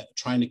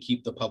trying to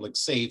keep the public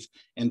safe.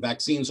 And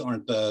vaccines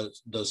aren't the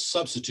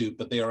substitute,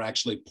 but they are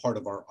actually part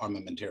of our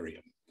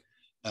armamentarium.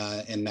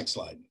 And next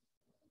slide.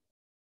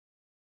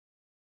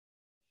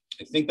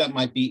 I think that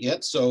might be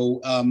it.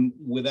 So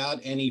without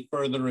any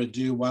further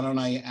ado, why don't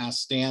I ask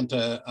Stan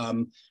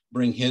to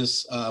bring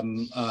his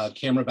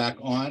camera back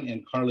on,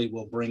 and Carly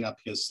will bring up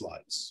his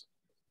slides.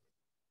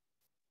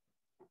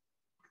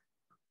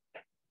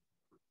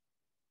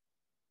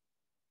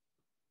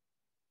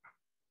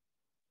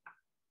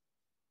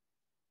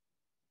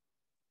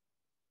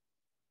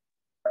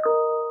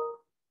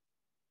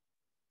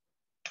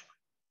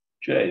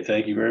 Jay,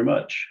 thank you very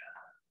much.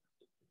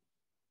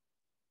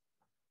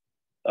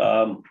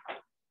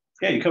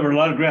 Yeah, you covered a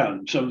lot of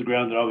ground. Some of the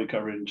ground that I'll be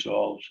covering,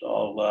 so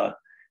I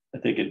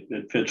think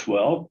it fits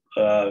well.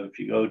 If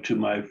you go to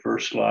my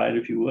first slide,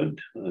 if you would,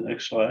 the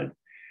next slide.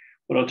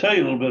 What I'll tell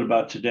you a little bit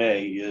about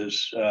today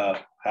is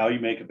how you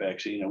make a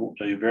vaccine. I won't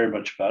tell you very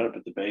much about it,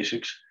 but the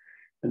basics.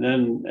 And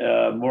then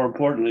more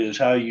importantly is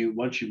how you,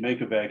 once you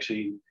make a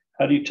vaccine,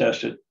 how do you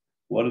test it?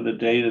 What are the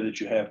data that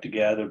you have to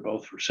gather,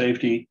 both for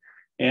safety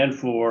and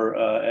for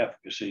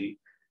efficacy?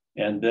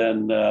 And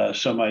then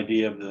some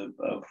idea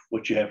of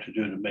what you have to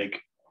do to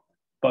make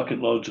bucket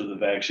loads of the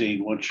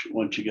vaccine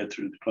once you get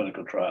through the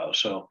clinical trial.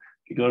 So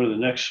if you go to the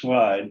next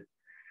slide.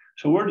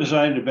 So we're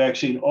designing a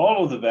vaccine.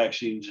 All of the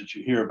vaccines that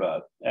you hear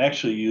about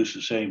actually use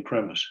the same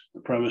premise.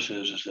 The premise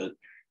is that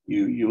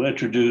you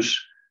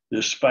introduce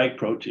this spike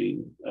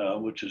protein,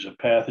 which is a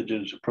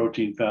pathogen. It's a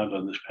protein found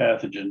on this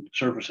pathogen,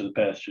 surface of the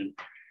pathogen.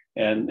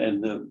 And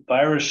the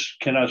virus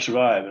cannot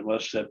survive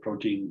unless that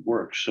protein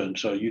works. And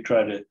so you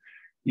try to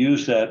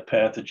use that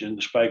pathogen,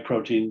 the spike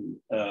protein,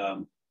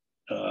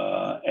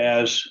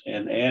 as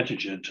an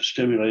antigen to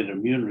stimulate an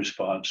immune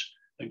response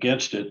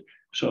against it,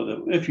 so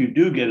that if you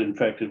do get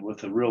infected with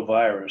the real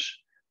virus,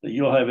 that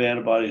you'll have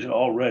antibodies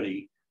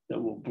already that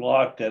will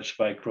block that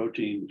spike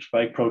protein.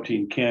 Spike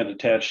protein can't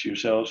attach to your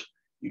cells.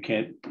 You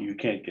can't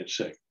get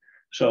sick.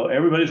 So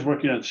everybody's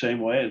working on the same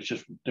way. It's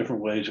just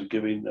different ways of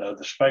giving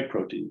the spike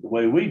protein. The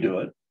way we do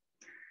it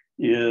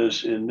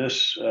is in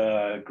this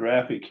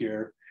graphic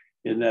here.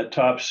 In that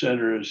top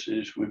center is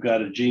we've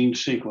got a gene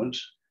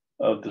sequence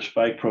of the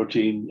spike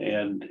protein,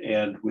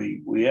 and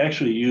we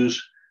actually use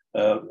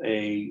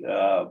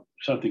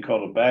something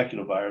called a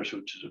baculovirus,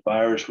 which is a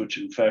virus which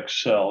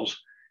infects cells,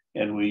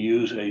 and we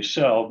use a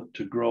cell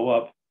to grow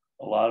up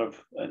a lot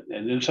of,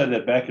 and inside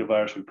that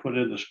baculovirus, we put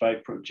in the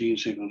spike gene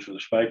sequence for the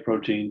spike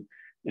protein.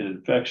 It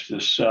infects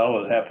this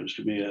cell. It happens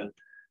to be an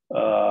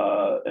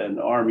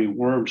army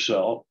worm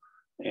cell,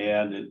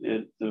 and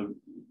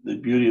the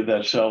beauty of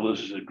that cell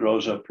is it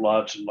grows up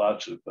lots and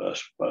lots of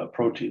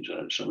proteins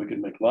in it. So we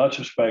can make lots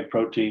of spike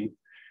protein,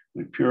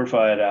 we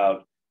purify it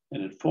out,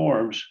 and it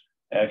forms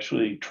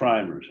actually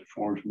trimers. It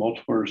forms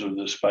multiples of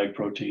the spike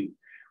protein,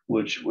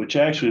 which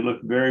actually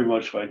look very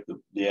much like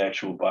the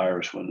actual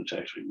virus when it's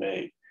actually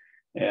made.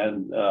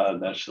 And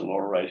that's the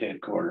lower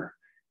right-hand corner.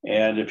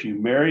 And if you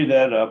marry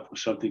that up with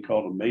something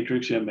called a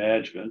matrix M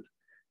adjuvant,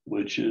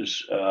 which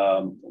is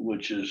a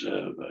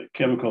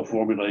chemical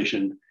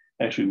formulation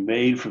actually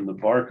made from the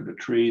bark of a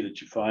tree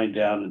that you find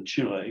down in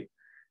Chile,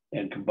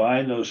 and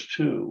combine those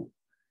two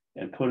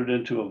and put it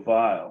into a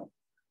vial,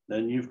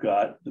 then you've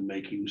got the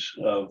makings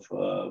of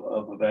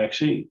a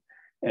vaccine.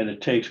 And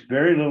it takes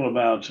very little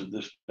amounts of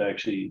this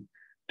vaccine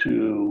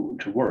to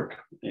work.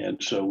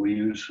 And so we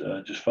use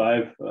just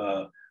 5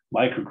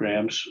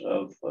 micrograms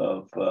of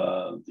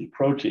the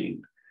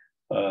protein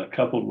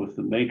coupled with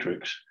the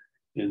matrix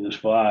in this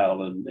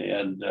vial,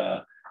 and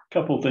a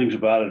couple of things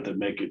about it that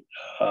make it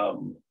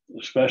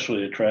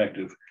especially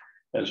attractive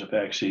as a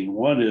vaccine.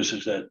 One is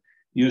that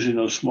using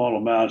those small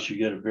amounts, you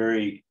get a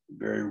very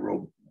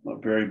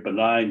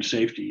benign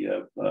safety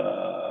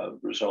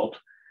result.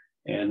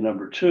 And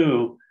number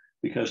two,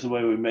 because the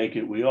way we make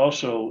it,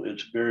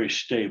 it's very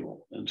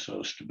stable. And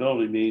so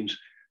stability means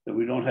that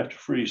we don't have to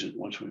freeze it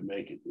once we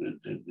make it.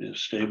 It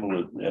is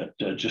stable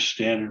at just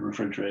standard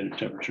refrigerated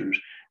temperatures,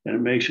 and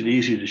it makes it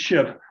easy to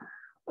ship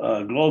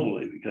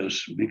globally,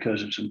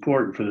 because it's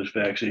important for this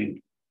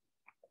vaccine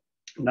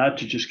not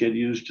to just get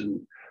used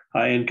in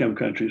high-income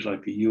countries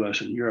like the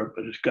US and Europe,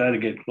 but it's got to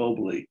get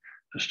globally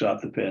to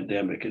stop the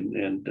pandemic.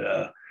 And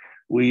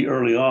we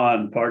early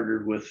on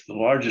partnered with the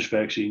largest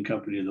vaccine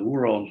company in the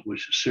world,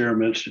 which is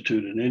Serum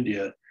Institute in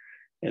India,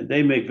 and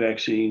they make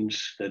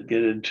vaccines that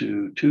get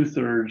into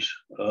 2/3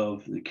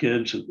 of the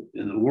kids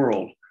in the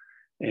world.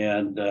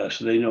 And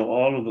so they know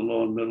all of the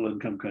low and middle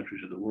income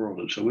countries of the world.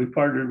 And so we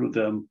partnered with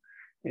them.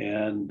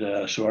 And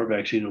so our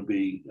vaccine will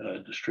be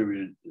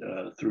distributed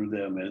through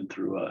them and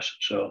through us.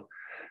 So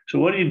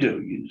what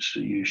do?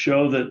 You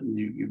show that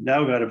you've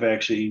now got a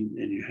vaccine,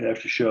 and you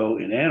have to show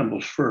in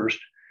animals first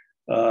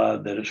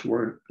that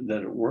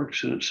it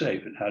works and it's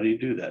safe. And how do you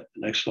do that?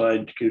 The next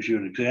slide gives you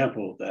an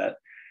example of that.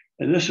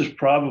 And this is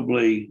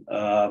probably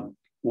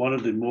one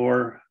of the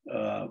more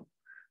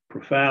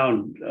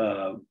profound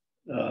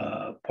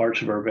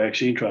parts of our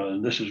vaccine trial.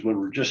 And this is when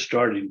we're just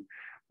starting.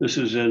 This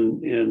is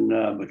in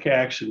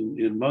macaques and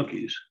in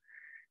monkeys,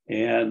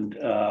 and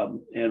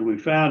we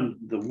found,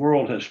 the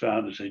world has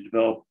found, as they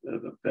develop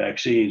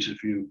vaccines,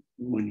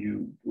 when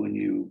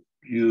you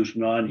use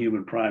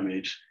non-human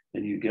primates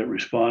and you get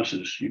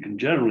responses, you can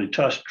generally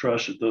trust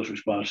that those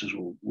responses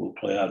will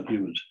play out in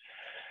humans.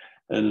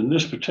 And in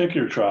this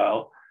particular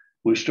trial,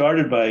 we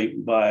started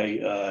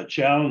by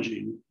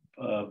challenging,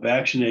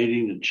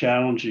 vaccinating and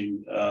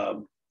challenging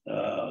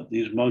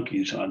these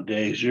monkeys on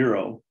day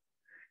 0.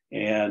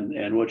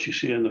 And what you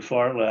see on the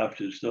far left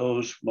is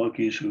those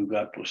monkeys who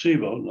got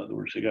placebo. In other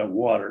words, they got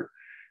water.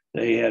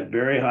 They had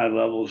very high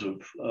levels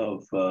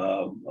of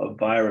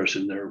virus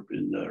in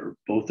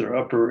both their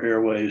upper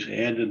airways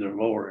and in their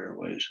lower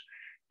airways.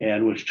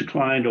 and which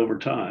declined over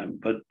time,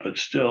 but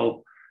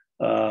still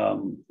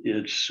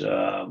it's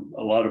a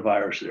lot of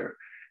virus there.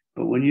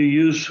 But when you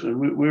use, and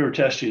we were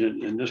testing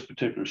it in this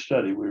particular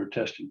study, we were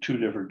testing 2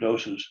 different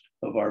doses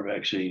of our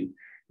vaccine.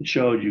 It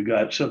showed you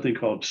got something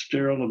called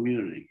sterile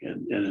immunity,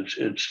 and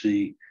it's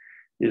the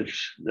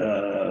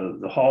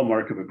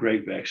hallmark of a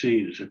great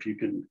vaccine is if you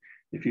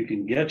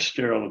can get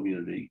sterile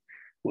immunity.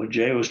 What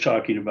Jay was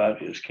talking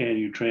about is, can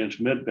you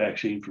transmit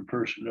virus from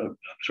person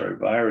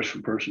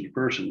to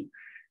person?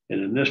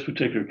 And in this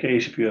particular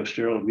case, if you have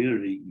sterile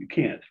immunity, you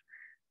can't.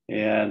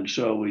 And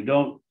so we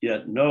don't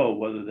yet know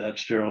whether that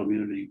sterile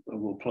immunity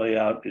will play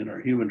out in our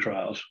human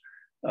trials,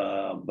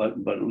 but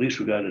at least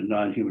we got it in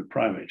non-human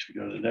primates. We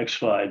go to the next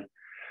slide.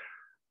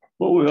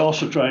 What we're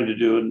also trying to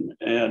do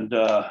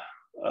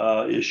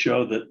is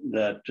show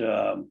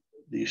that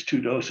these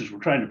 2 doses, we're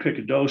trying to pick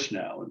a dose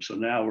now, and so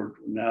now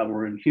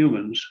we're in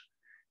humans,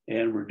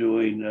 and we're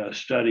doing a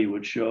study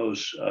which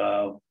shows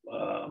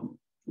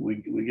we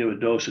give a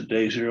dose at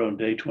day 0 and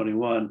day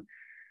 21.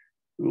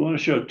 We want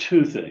to show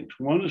 2 things.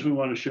 One is we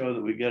want to show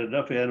that we get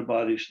enough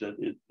antibodies that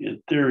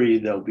in theory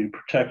they'll be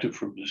protective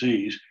from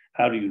disease.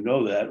 How do you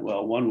know that?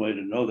 Well, one way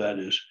to know that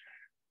is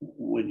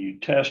when you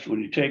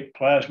take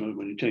plasma,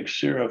 when you take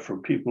sera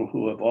from people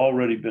who have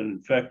already been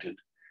infected,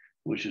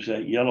 which is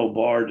that yellow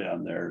bar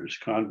down there, is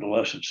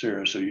convalescent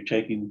sera. So you're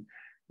taking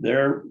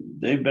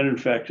they've been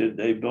infected,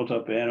 they've built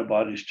up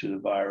antibodies to the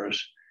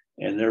virus,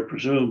 and they're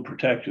presumed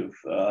protective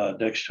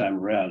next time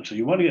around. So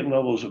you want to get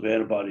levels of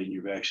antibody in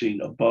your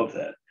vaccine above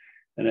that.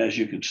 And as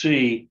you can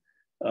see,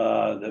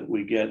 that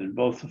we get in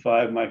both the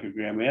 5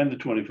 microgram and the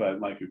 25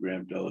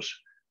 microgram dose,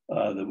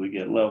 that we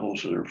get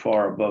levels that are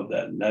far above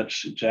that. And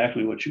that's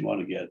exactly what you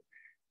want to get.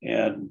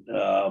 And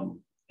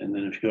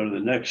then if you go to the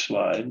next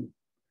slide,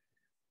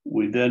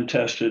 we then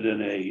tested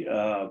in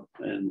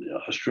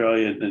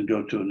Australia, and then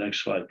go to the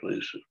next slide,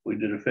 please. We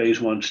did a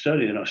phase 1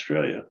 study in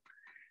Australia.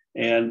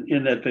 And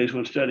in that phase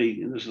 1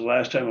 study, and this is the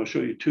last time I'll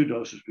show you 2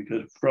 doses,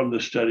 because from the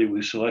study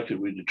we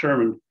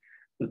determined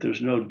that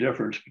there's no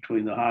difference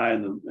between the high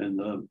and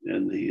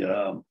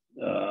the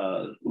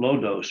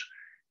low dose.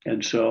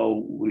 And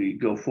so we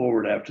go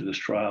forward after this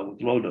trial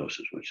with low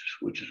doses,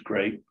 which is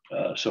great.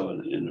 So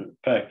in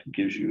effect,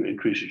 it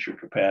increases your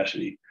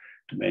capacity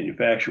to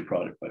manufacture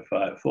product by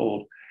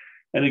 5-fold.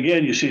 And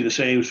again, you see the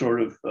same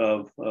sort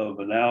of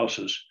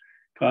analysis,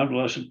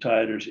 convalescent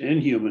titers in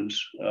humans.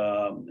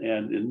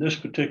 And in this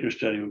particular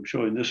study, I'm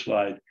showing this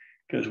slide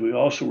because we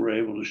also were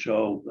able to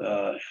show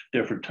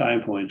different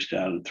time points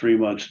down in 3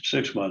 months and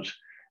 6 months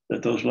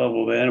that those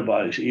level of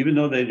antibodies, even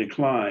though they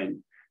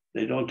decline,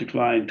 they don't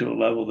decline to a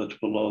level that's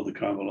below the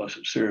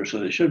convalescent sera. So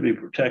they should be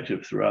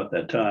protective throughout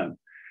that time.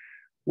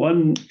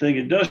 One thing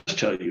it does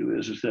tell you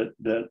is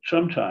that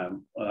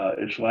sometime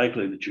it's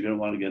likely that you're going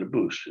to want to get a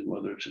boost, and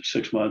whether it's at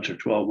 6 months or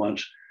 12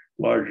 months,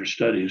 larger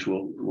studies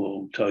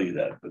will tell you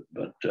that.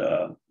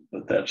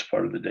 But that's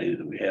part of the data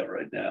that we have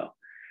right now.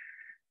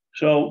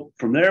 So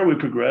from there, we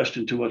progressed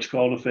into what's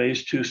called a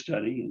phase 2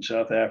 study in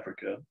South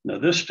Africa. Now,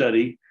 this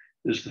study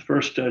is the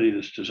first study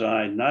that's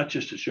designed not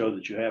just to show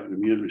that you have an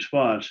immune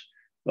response,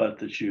 but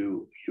that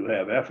you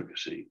have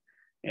efficacy.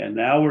 And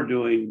now we're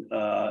doing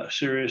a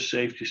serious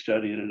safety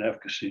study and an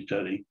efficacy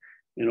study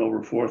in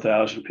over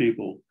 4,000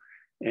 people.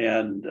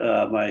 And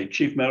my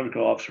chief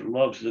medical officer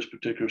loves this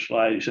particular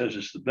slide. He says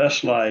it's the best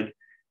slide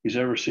he's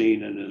ever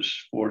seen in his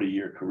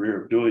 40-year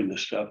career of doing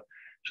this stuff.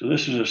 So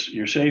this is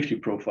your safety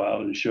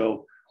profile, and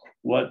show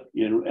what,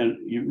 and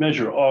you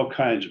measure all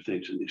kinds of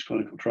things in these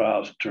clinical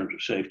trials in terms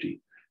of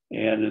safety.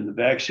 And in the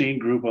vaccine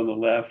group on the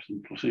left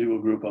and placebo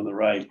group on the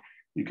right,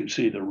 you can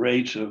see the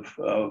rates of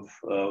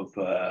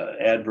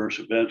adverse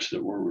events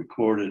that were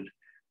recorded,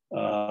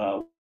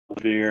 whether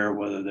there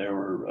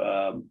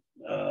were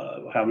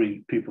how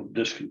many people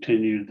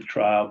discontinued the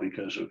trial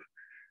because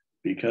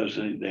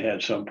they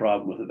had some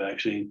problem with the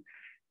vaccine,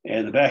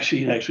 and the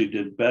vaccine actually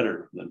did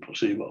better than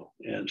placebo.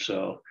 And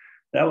so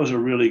that was a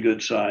really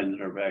good sign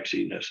that our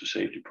vaccine has the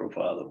safety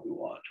profile that we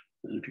want.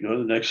 And if you go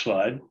to the next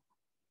slide.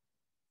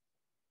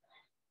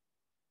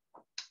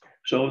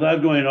 So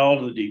without going all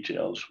to the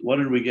details, what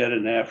did we get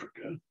in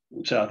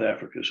South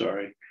Africa,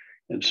 sorry.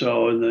 And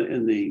so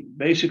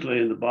basically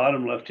in the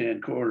bottom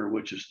left-hand corner,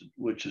 which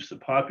is the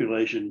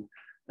population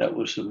that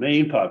was the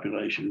main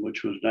population,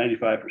 which was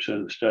 95%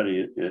 of the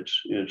study,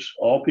 it's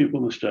all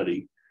people in the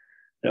study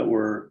that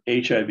were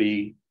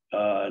HIV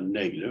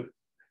negative,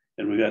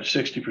 and we got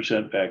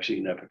 60%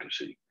 vaccine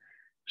efficacy.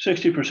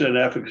 60%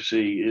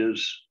 efficacy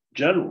is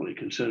generally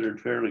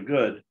considered fairly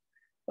good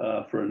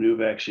for a new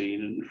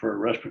vaccine, and for a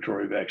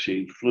respiratory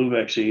vaccine. Flu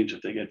vaccines,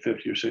 if they get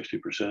 50 or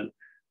 60%,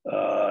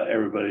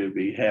 everybody would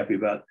be happy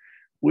about.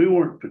 We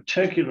weren't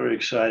particularly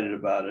excited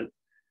about it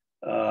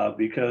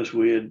because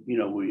we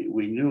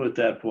knew at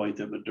that point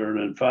that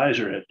Moderna and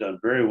Pfizer had done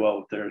very well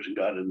with theirs and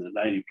got in the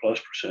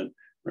 90+%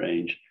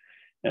 range.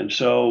 And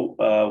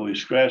so we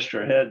scratched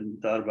our head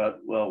and thought about,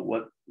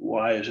 well,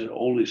 why is it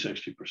only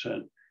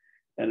 60%?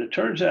 And it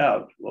turns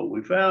out what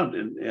we found,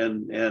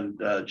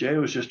 and Jay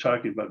was just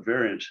talking about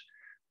variants.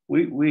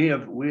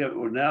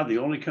 we're now the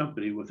only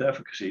company with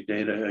efficacy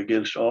data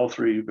against all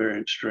three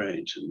variant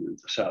strains, and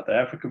the South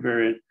Africa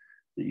variant,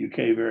 the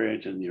UK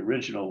variant, and the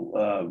original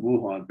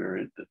Wuhan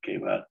variant that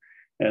came out.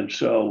 And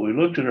so we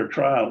looked at our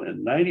trial,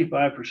 and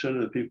 95%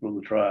 of the people in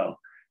the trial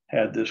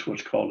had this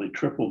what's called a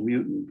triple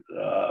mutant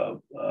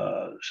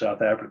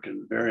South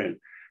African variant.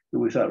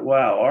 And we thought,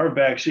 wow, our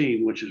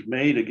vaccine, which is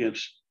made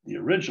against the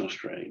original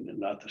strain and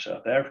not the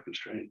South African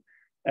strain,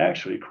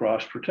 actually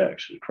cross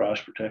protects. It cross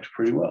protects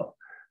pretty well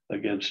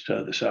against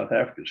the South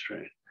African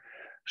strain.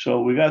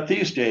 So we got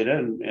these data,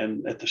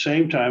 and at the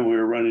same time, we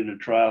were running a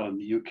trial in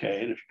the UK.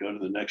 And if you go to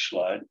the next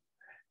slide,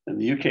 and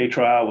the UK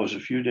trial was a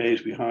few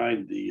days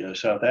behind the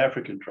South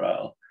African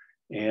trial.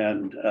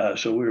 And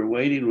so we were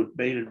waiting with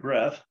bated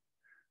breath.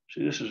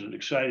 See, this is an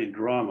exciting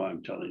drama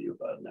I'm telling you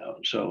about now.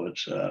 So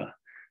it's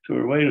so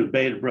we're waiting with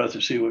bated breath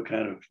to see what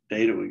kind of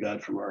data we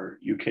got from our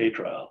UK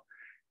trial.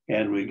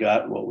 And we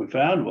got, what we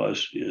found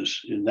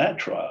is in that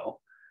trial,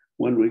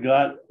 when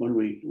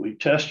we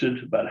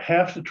tested, about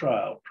half the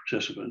trial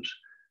participants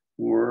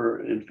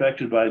were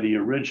infected by the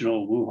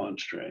original Wuhan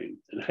strain,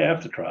 and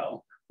half the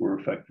trial were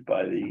affected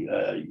by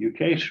the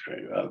UK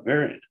strain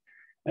variant.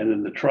 And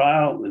in the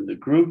trial, in the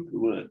group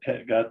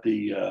that got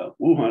the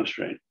Wuhan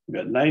strain, we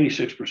got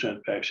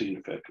 96%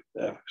 vaccine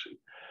efficacy.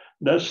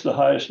 That's the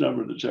highest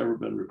number that's ever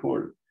been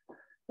reported.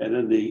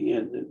 And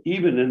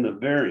even in the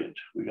variant,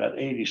 we got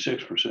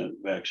 86%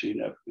 vaccine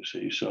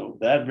efficacy. So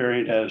that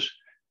variant has,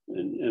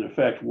 in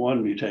effect,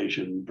 one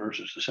mutation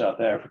versus the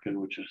South African,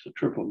 which is the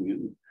triple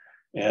mutant.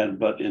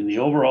 But in the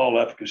overall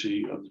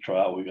efficacy of the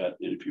trial, we got,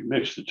 if you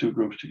mix the two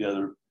groups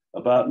together,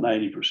 about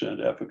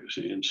 90%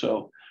 efficacy. And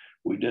so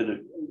we did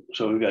it.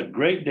 So we got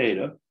great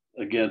data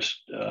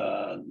against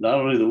not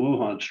only the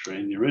Wuhan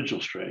strain, the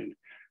original strain,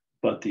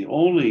 but the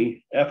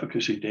only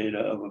efficacy data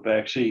of a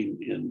vaccine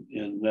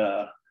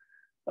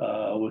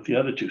with the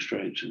other two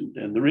strains.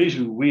 And the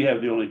reason we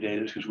have the only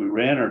data is because we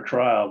ran our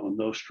trial when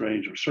those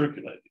strains were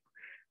circulating.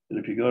 And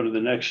if you go to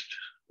the next,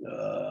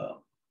 and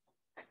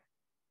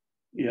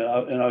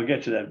I'll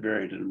get to that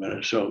variant in a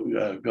minute. So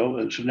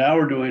so now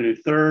we're doing a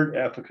third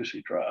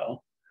efficacy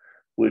trial,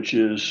 which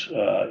is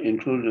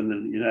included in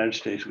the United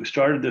States. We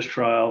started this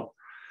trial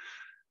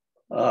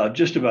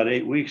just about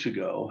 8 weeks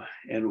ago,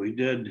 and we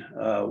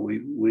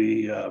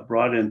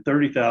brought in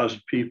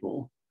 30,000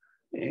 people,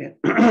 and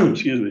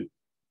excuse me,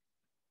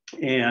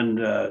 and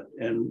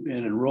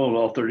enrolled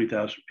all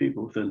 30,000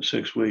 people within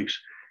 6 weeks.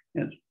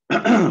 And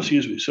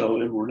excuse me, so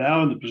we're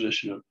now in the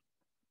position of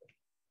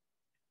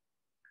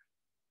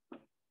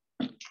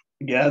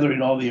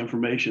gathering all the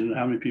information,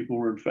 how many people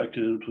were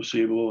infected in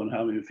placebo and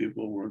how many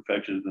people were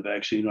infected in the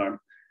vaccine arm.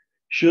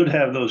 Should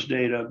have those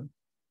data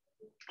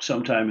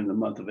sometime in the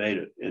month of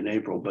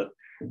April,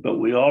 but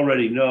we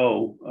already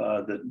know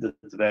that the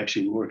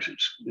vaccine works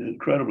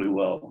incredibly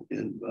well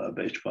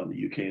based upon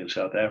the UK and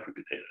South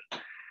Africa data.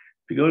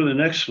 If you go to the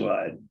next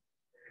slide,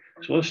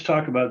 so let's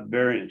talk about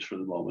variants for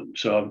the moment.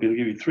 So I'm going to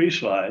give you 3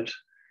 slides,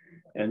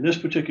 and this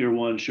particular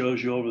one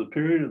shows you over the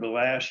period of the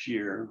last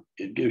year.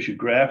 It gives you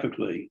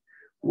graphically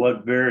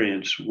what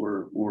variants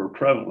were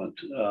prevalent.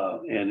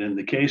 And in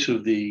the case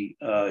of the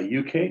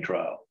UK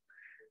trial,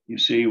 you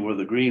see where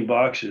the green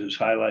box is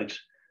highlights,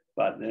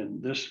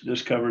 and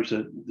this covers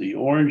the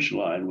orange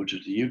line, which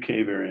is the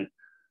UK variant.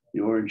 The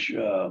orange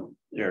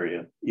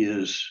area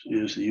is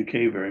the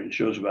UK variant. It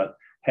shows about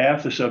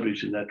half the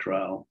subjects in that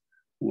trial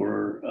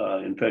were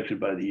infected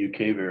by the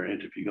UK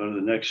variant. If you go to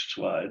the next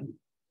slide,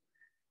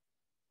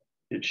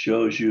 it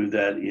shows you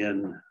that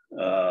in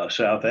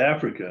South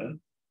Africa,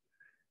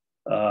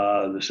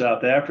 the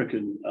South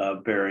African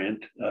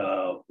variant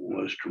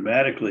was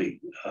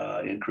dramatically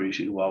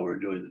increasing while we were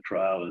doing the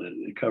trial,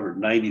 and it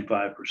covered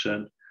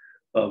 95%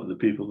 of the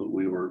people that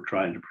we were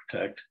trying to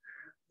protect.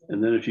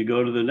 And then if you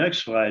go to the next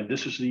slide,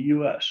 this is the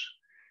US.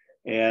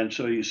 And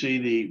so you see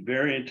the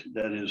variant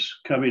that is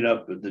coming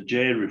up that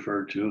Jay had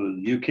referred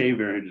to, the UK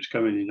variant is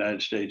coming to the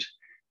United States.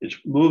 It's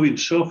moving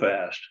so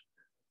fast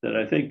that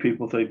I think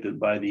people think that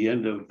by the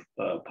end of,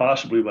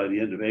 possibly by the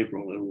end of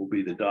April, it will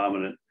be the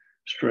dominant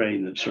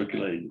strain that's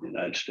circulating in the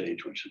United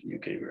States, which is the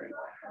UK variant.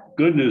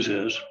 Good news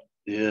is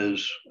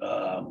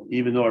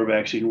even though our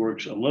vaccine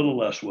works a little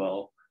less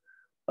well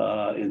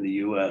in the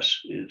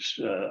US,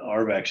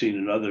 our vaccine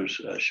and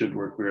others should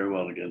work very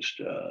well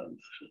against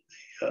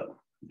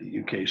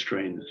the UK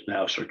strain that's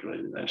now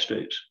circulating in the United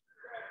States.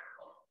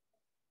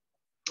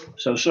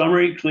 So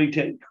summary,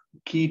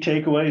 key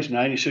takeaways: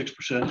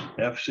 96%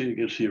 efficacy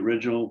against the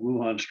original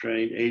Wuhan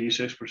strain,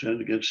 86%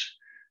 against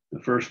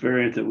the first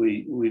variant that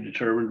we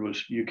determined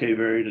was UK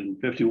variant,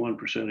 and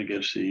 51%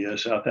 against the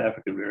South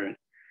African variant.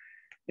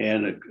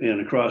 And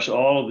across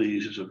all of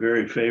these is a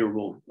very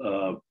favorable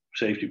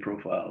safety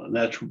profile. And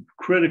that's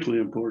critically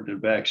important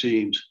in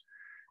vaccines.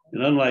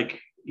 And unlike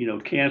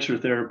cancer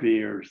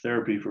therapy or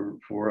therapy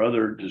for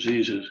other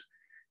diseases,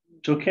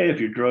 it's okay if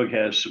your drug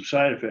has some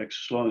side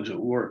effects as long as it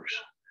works.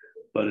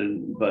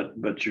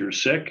 But you're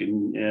sick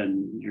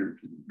and your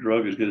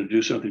drug is going to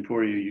do something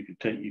for you. You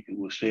can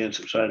withstand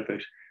some side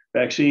effects.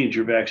 Vaccines,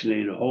 you're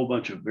vaccinating a whole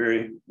bunch of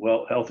very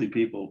healthy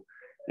people,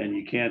 and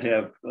you can't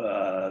have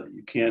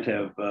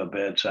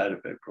bad side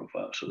effect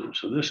profile.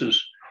 So this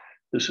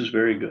is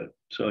very good.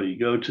 So you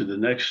go to the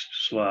next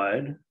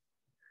slide.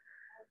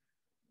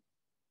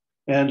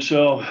 And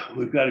so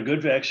we've got a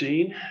good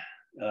vaccine,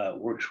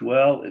 works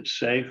well, it's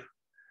safe,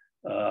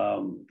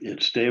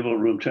 it's stable at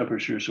room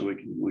temperature, so we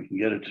can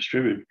get it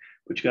distributed,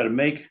 but you got to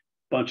make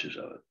bunches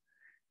of it.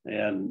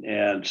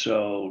 And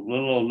so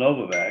little old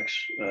Novavax,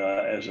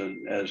 as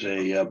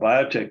a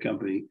biotech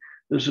company,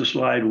 this is a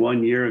slide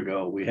 1 year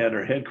ago. We had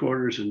our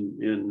headquarters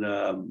in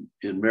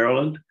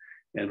Maryland,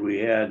 and we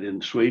had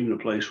in Sweden a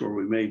place where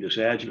we made this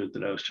adjuvant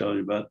that I was telling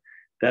you about.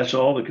 That's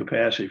all the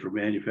capacity for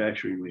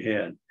manufacturing we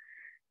had.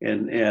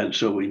 And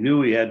so we knew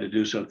we had to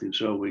do something.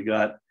 So we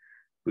got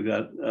a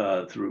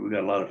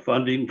lot of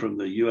funding from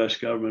the U.S.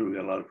 government. We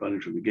got a lot of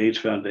funding from the Gates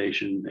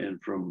Foundation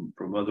and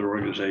from other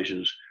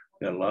organizations.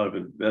 We got a lot of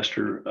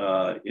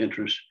investor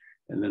interest.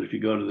 And then if you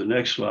go to the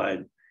next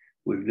slide,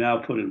 we've now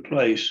put in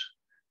place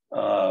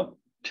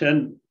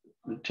 10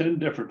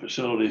 different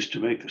facilities to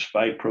make the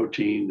spike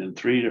protein, and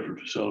 3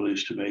 different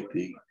facilities to make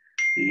the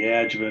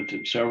adjuvant,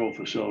 and several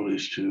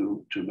facilities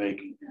to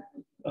make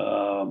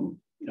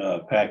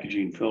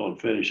packaging, fill and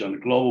finish on a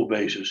global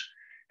basis,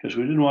 because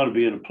we didn't want to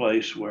be in a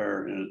place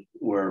where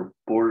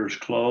borders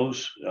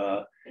close.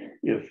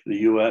 If the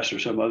US or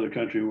some other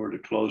country were to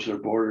close their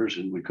borders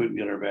and we couldn't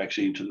get our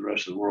vaccine to the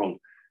rest of the world,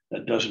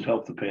 that doesn't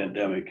help the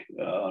pandemic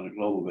on a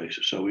global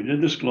basis. So we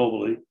did this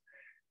globally,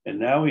 and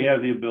now we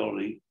have the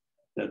ability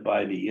that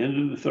by the end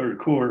of the third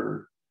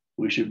quarter,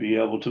 we should be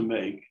able to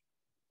make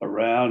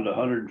around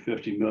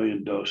 150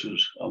 million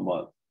doses a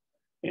month.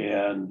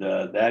 And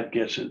that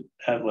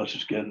lets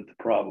us get at the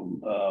problem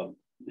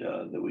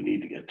that we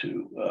need to get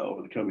to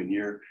over the coming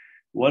year.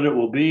 What it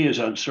will be is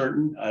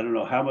uncertain. I don't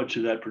know how much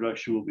of that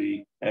production will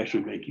be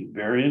actually making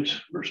variants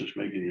versus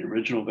making the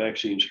original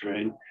vaccine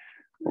strain,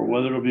 or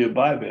whether it'll be a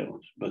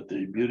bivalent. But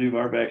the beauty of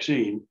our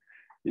vaccine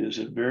is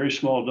at very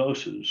small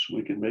doses,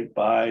 we can make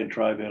bi and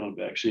trivalent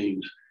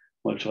vaccines,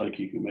 much like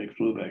you can make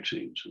flu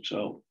vaccines. And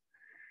so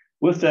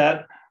with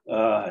that,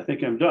 I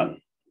think I'm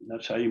done.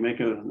 That's how you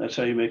make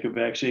a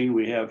vaccine.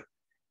 We have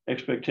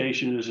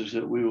expectation is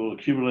that we will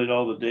accumulate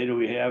all the data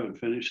we have and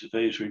finish the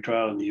phase 3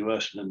 trial in the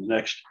US. And in the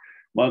next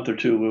month or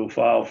two, we'll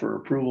file for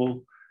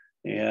approval.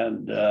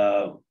 And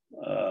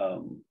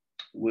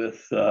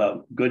with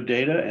good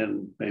data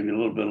and maybe a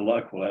little bit of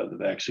luck, we'll have the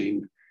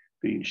vaccine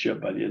being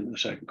shipped by the end of the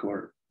second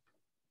quarter.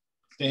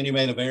 Stan, you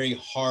made a very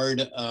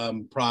hard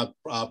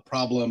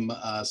problem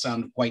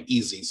sound quite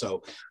easy.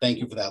 So thank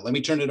you for that. Let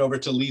me turn it over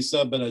to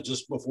Lisa, but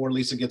just before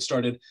Lisa gets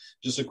started,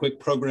 just a quick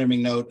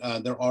programming note.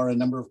 There are a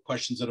number of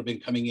questions that have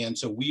been coming in.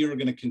 So we are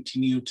going to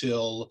continue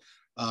till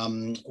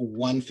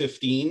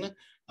 1:15.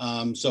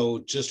 So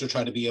just to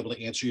try to be able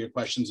to answer your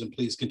questions, and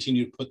please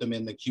continue to put them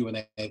in the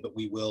Q&A, but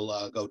we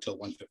will go till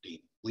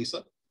 1:15.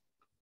 Lisa?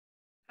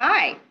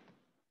 Hi.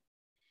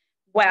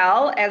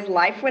 Well, as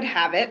life would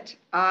have it,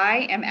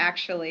 I am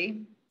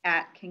actually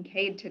at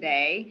Kinkaid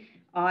today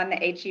on the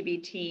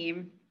HEB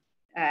team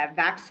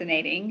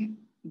vaccinating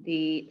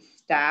the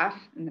staff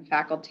and the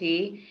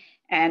faculty,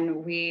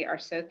 and we are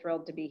so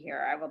thrilled to be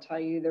here. I will tell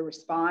you the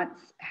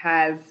response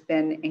has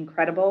been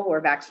incredible. We're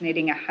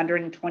vaccinating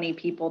 120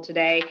 people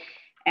today,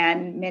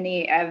 and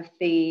many of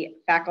the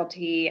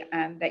faculty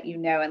that you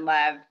know and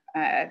love,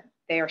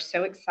 they are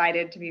so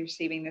excited to be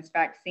receiving this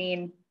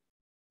vaccine.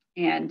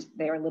 And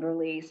they are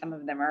literally, some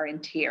of them are in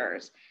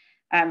tears.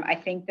 I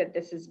think that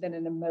this has been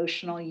an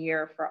emotional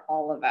year for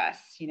all of us,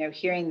 you know,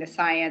 hearing the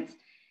science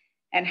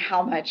and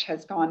how much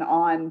has gone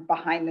on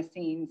behind the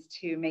scenes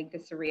to make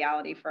this a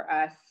reality for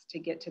us to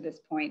get to this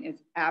point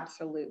is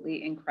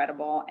absolutely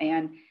incredible.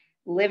 And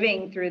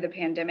living through the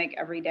pandemic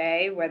every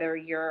day, whether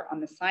you're on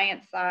the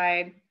science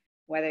side,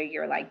 whether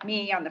you're like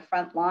me on the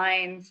front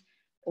lines,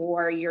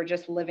 or you're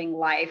just living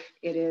life,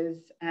 it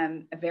is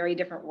a very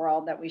different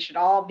world that we should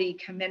all be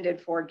commended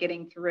for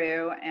getting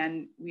through.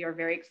 And we are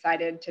very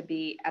excited to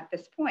be at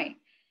this point.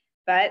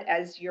 But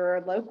as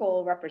your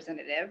local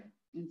representative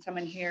and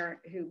someone here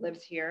who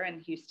lives here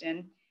in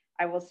Houston,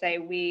 I will say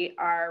we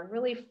are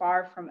really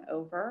far from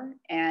over,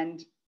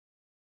 and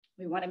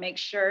we want to make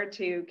sure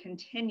to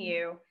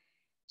continue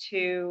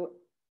to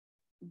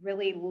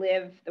really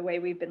live the way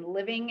we've been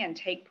living and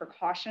take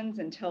precautions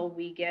until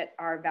we get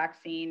our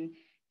vaccine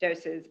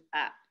doses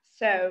up.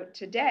 So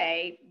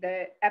today,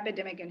 the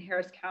epidemic in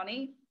Harris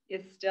County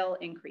is still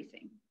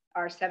increasing.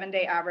 Our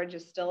 7-day average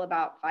is still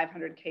about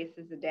 500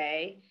 cases a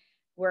day.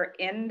 We're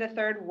in the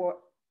third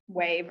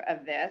wave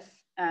of this,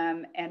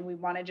 and we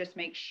want to just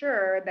make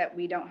sure that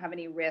we don't have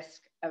any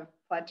risk of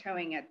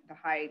plateauing at the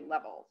high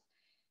levels.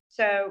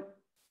 So,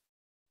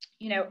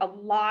 you know, a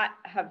lot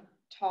of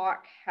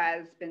talk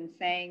has been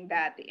saying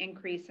that the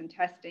increase in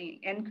testing,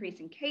 increase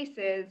in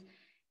cases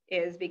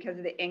is because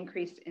of the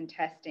increase in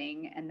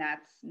testing, and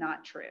that's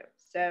not true.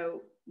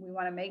 So we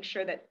want to make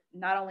sure that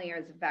not only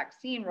is a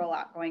vaccine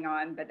rollout going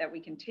on, but that we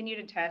continue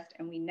to test,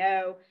 and we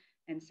know,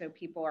 and so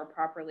people are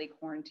properly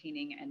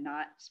quarantining and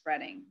not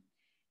spreading.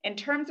 In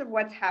terms of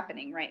what's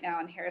happening right now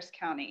in Harris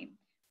County,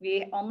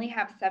 we only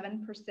have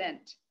 7%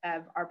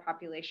 of our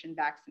population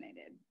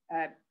vaccinated.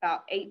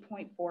 About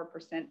 8.4%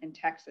 in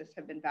Texas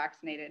have been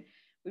vaccinated.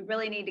 We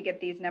really need to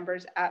get these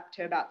numbers up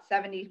to about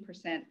 70%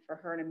 for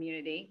herd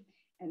immunity.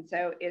 And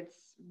so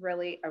it's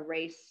really a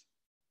race.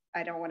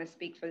 I don't want to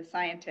speak for the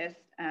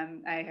scientists.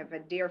 I have a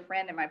dear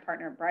friend and my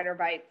partner at Brighter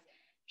Bites,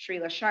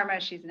 Srila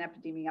Sharma. She's an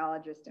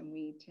epidemiologist, and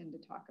we tend to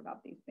talk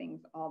about these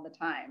things all the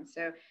time.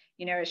 So,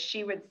 you know, as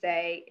she would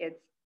say,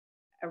 it's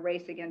a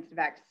race against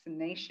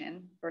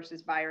vaccination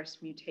versus virus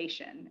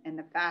mutation. And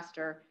the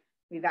faster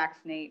we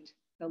vaccinate,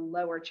 the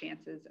lower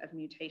chances of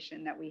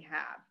mutation that we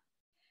have.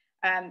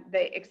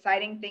 The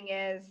exciting thing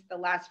is the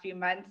last few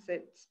months,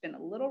 it's been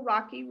a little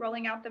rocky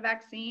rolling out the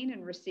vaccine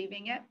and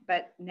receiving it,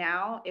 but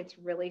now it's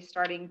really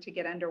starting to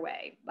get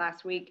underway.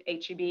 Last week,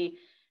 HEB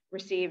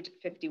received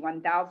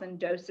 51,000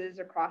 doses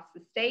across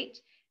the state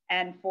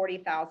and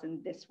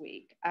 40,000 this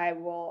week. I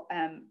will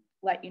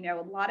let you know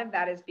a lot of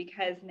that is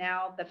because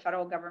now the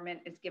federal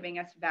government is giving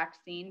us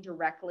vaccine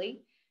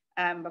directly.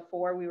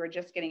 Before we were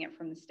just getting it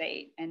from the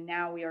state, and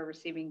now we are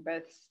receiving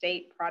both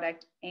state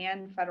product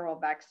and federal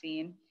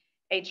vaccine.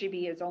 HEB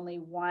is only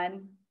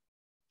one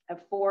of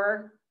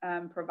 4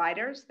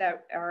 providers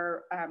that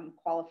are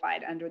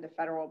qualified under the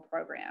federal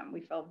program.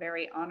 We feel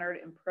very honored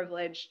and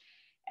privileged.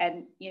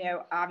 And, you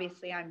know,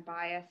 obviously I'm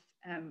biased,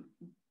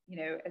 you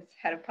know, as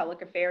head of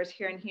public affairs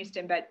here in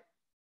Houston, but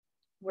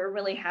we're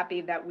really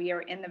happy that we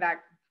are in the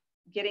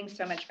getting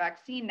so much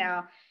vaccine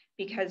now,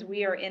 because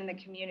we are in the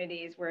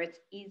communities where it's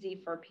easy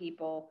for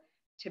people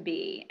to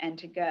be and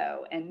to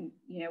go. And,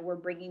 you know, we're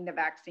bringing the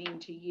vaccine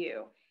to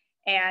you.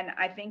 And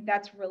I think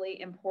that's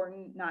really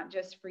important, not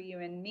just for you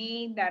and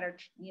me that are,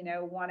 you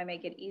know, want to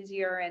make it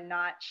easier and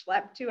not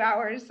schlep 2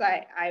 hours.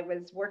 I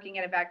was working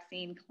at a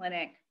vaccine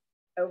clinic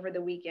over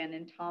the weekend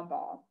in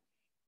Tomball.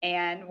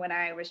 And when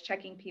I was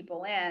checking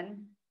people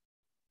in,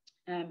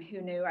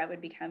 who knew I would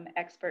become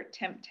expert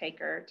temp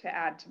taker to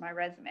add to my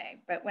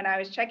resume. But when I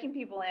was checking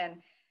people in,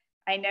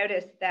 I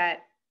noticed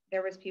that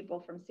there was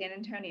people from San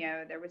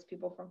Antonio, there was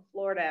people from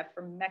Florida,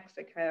 from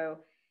Mexico,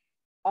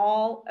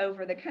 all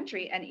over the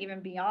country and even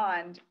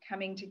beyond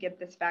coming to get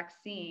this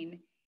vaccine.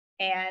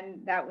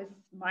 And that was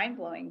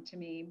mind-blowing to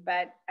me.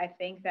 But I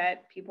think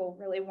that people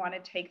really want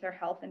to take their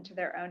health into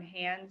their own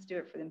hands, do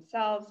it for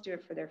themselves, do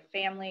it for their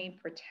family,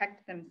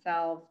 protect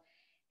themselves.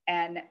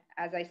 And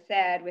as I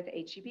said, with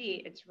HEB,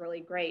 it's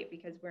really great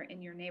because we're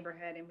in your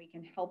neighborhood and we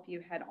can help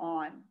you head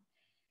on.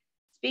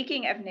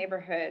 Speaking of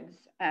neighborhoods,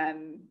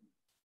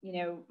 you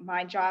know,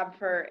 my job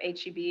for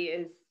HEB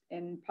is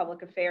in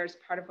public affairs.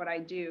 Part of what I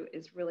do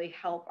is really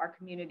help our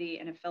community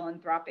in a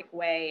philanthropic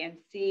way and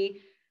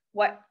see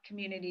what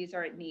communities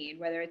are at need,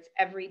 whether it's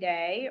every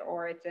day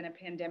or it's in a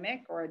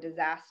pandemic or a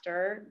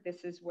disaster.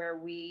 This is where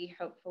we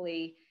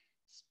hopefully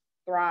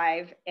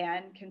thrive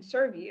and can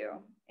serve you.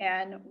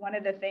 And one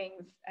of the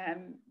things,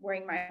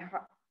 wearing my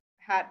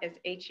hat as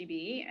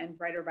HEB and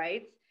Brighter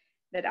Bites,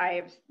 that I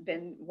have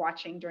been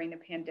watching during the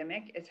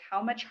pandemic is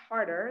how much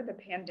harder the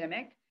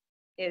pandemic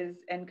is,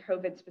 and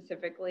COVID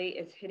specifically,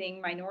 is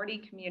hitting minority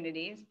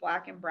communities,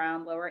 Black and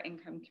brown, lower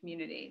income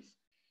communities.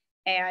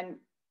 And,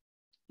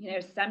 you know,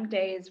 some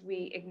days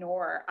we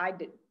ignore, I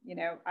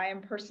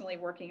am personally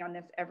working on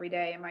this every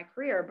day in my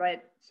career,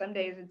 but some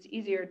days it's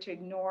easier to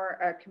ignore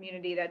a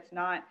community that's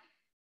not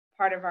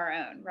part of our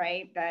own,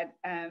 right? That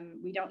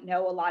we don't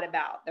know a lot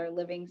about. They're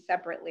living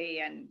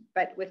separately.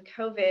 But with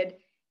COVID,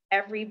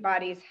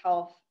 everybody's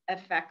health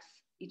affects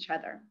each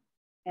other.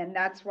 And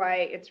that's why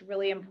it's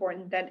really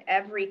important that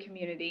every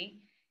community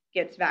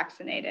gets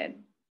vaccinated.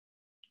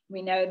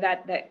 We know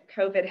that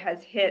COVID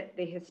has hit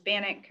the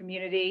Hispanic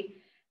community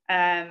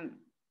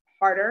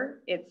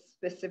harder. It's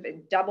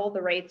specific, double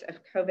the rates of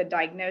COVID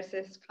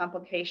diagnosis,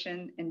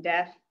 complication, and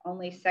death,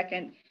 only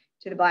second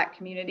to the Black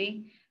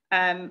community.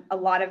 A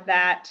lot of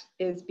that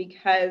is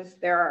because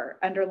there are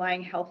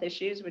underlying health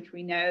issues, which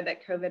we know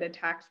that COVID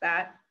attacks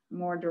that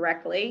more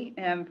directly,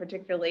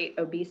 particularly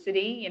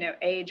obesity. You know,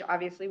 age,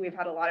 obviously, we've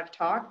had a lot of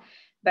talk,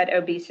 but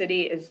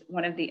obesity is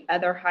one of the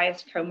other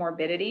highest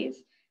comorbidities.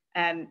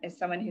 As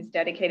someone who's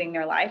dedicating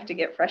their life to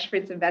get fresh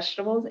fruits and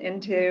vegetables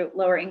into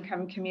lower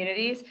income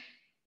communities,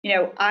 you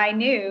know, I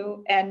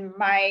knew, and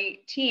my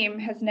team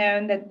has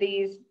known, that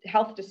these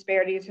health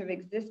disparities have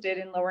existed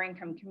in lower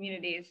income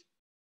communities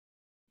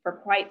for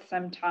quite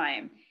some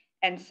time.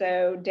 And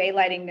so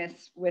daylighting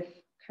this with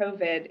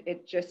COVID,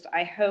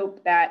 I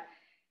hope that,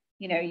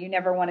 you know, you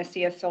never want to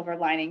see a silver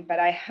lining, but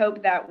I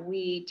hope that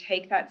we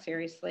take that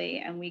seriously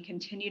and we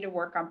continue to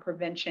work on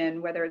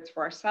prevention, whether it's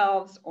for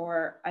ourselves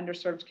or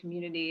underserved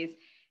communities,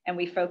 and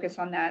we focus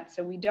on that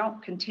so we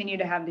don't continue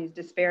to have these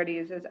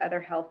disparities as other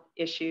health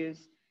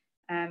issues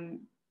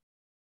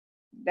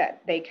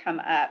that they come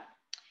up.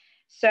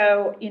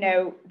 So, you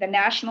know, the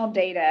national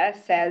data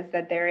says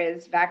that there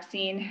is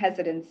vaccine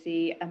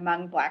hesitancy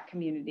among Black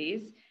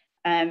communities,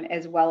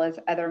 as well as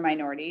other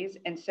minorities.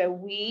 And so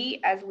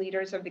we, as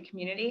leaders of the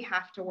community,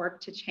 have to work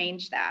to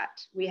change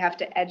that. We have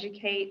to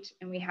educate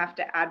and we have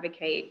to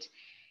advocate.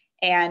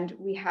 And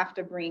we have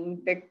to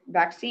bring the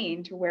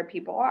vaccine to where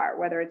people are,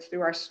 whether it's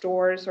through our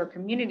stores or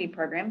community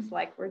programs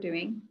like we're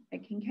doing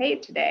at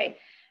Kinkaid today.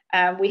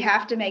 We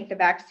have to make the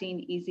vaccine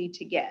easy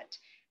to get.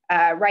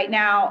 Right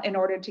now, in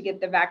order to get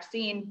the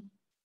vaccine,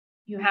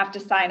 you have to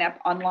sign up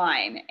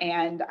online.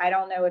 And I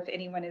don't know if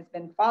anyone has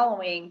been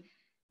following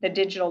the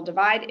digital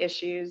divide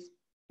issues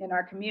in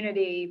our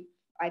community.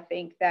 I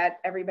think that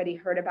everybody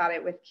heard about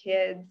it with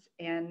kids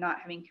and not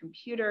having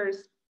computers.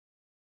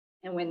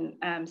 And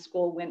when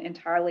school went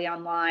entirely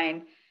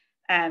online,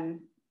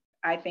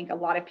 I think a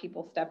lot of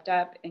people stepped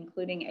up,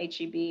 including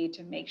HEB,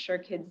 to make sure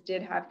kids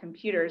did have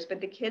computers. But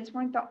the kids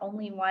weren't the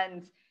only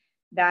ones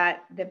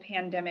that the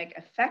pandemic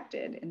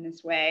affected in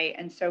this way.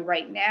 And so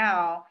right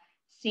now,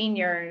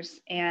 seniors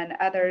and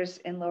others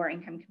in lower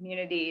income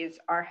communities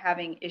are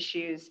having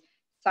issues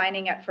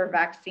signing up for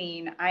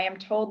vaccine. I am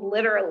told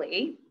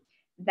literally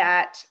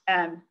that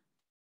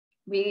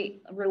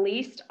we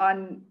released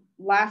on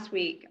last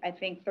week, I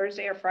think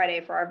Thursday or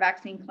Friday, for our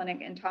vaccine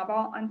clinic in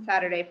Tomball on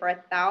Saturday for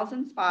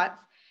 1,000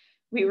 spots.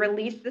 We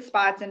released the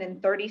spots, and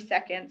in 30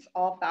 seconds,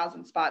 all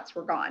 1,000 spots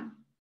were gone.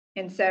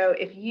 And so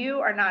if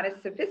you are not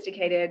as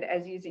sophisticated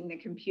as using the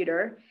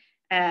computer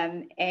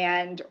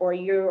or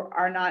you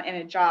are not in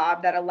a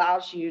job that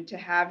allows you to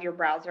have your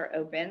browser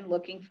open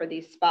looking for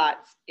these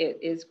spots, it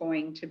is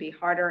going to be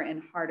harder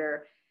and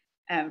harder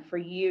for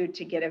you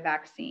to get a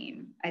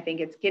vaccine. I think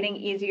it's getting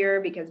easier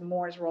because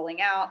more is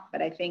rolling out,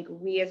 but I think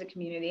we as a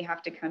community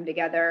have to come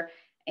together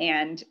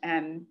and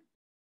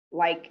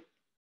like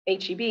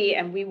HEB,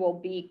 and we will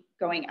be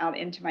going out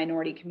into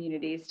minority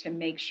communities to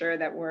make sure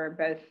that we're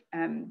both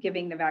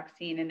giving the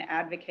vaccine and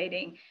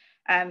advocating.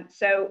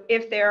 So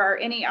if there are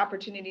any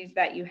opportunities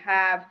that you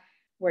have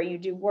where you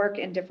do work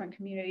in different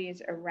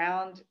communities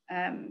around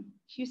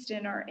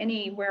Houston or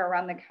anywhere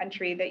around the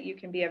country that you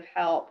can be of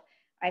help,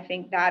 I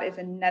think that is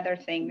another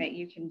thing that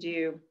you can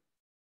do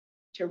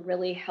to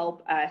really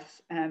help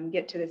us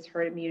get to this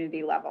herd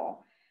immunity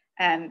level.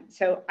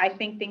 So I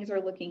think things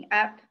are looking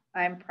up.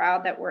 I'm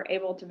proud that we're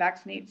able to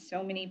vaccinate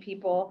so many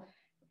people.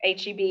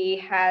 HEB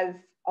has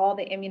all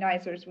the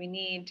immunizers we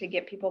need to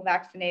get people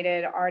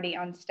vaccinated already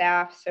on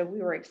staff. So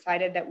we were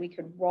excited that we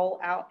could roll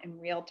out in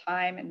real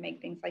time and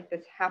make things like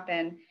this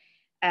happen.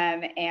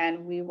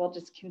 And we will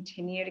just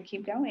continue to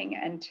keep going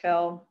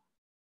until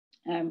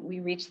we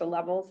reach the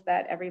levels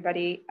that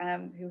everybody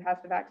who has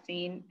the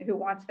vaccine, who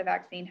wants the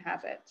vaccine,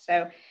 has it.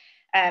 So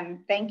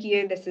thank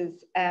you. This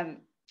is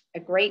a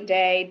great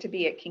day to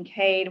be at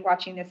Kinkaid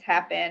watching this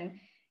happen.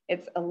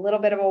 It's a little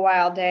bit of a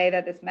wild day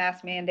that this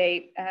mask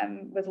mandate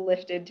was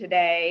lifted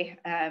today.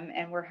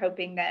 And we're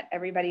hoping that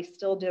everybody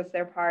still does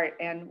their part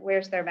and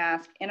wears their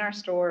mask in our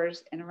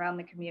stores and around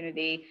the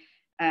community.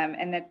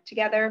 And that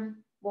together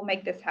we'll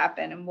make this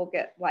happen and we'll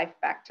get life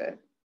back to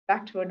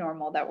a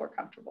normal that we're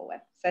comfortable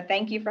with. So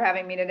thank you for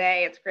having me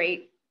today. It's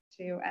great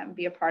to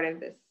be a part of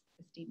this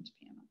esteemed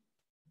panel.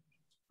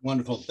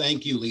 Wonderful.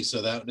 Thank you,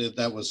 Lisa.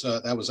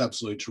 That was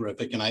absolutely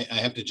terrific. And I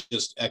have to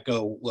just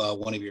echo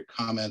one of your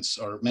comments,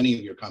 or many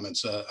of your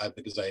comments,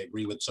 because I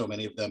agree with so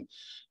many of them.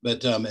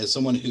 But as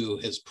someone who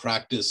has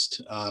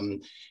practiced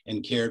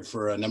and cared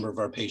for a number of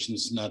our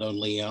patients, not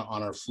only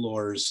on our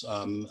floors,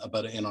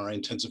 but in our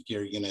intensive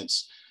care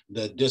units,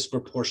 the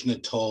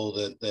disproportionate toll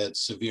that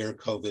severe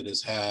COVID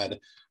has had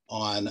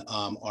on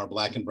our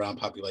Black and Brown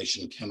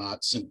population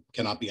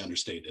cannot be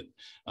understated.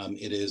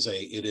 It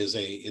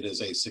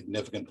is a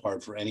significant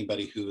part for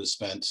anybody who has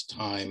spent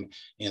time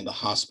in the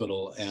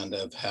hospital and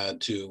have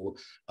had to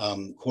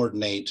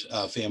coordinate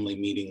family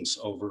meetings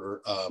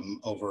over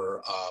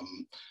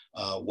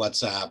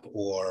WhatsApp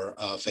or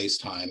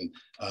FaceTime.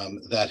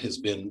 That has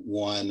been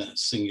one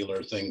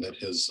singular thing that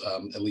has,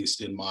 at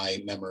least in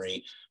my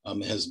memory,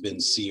 has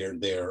been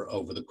seared there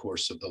over the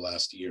course of the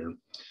last year.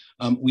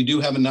 We do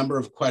have a number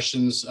of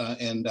questions,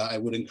 and I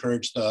would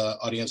encourage the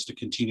audience to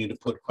continue to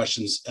put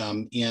questions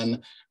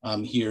in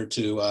here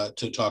to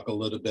talk a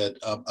little bit,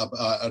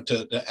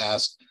 to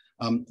ask.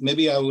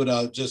 Maybe I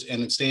would just,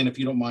 and Stan, if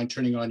you don't mind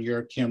turning on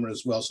your camera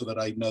as well, so that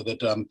I know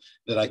that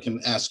that I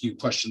can ask you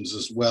questions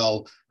as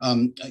well.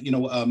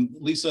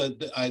 Lisa,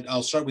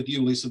 I'll start with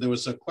you, Lisa. There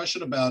was a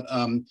question about,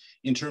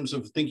 in terms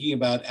of thinking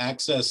about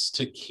access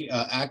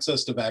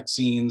to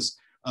vaccines,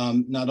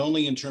 not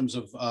only in terms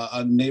of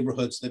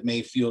neighborhoods that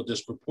may feel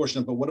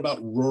disproportionate, but what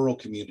about rural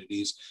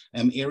communities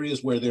and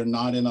areas where they're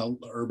not in an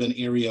urban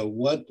area?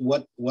 What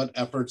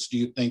efforts do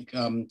you think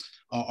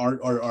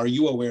are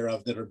you aware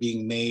of that are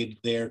being made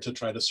there to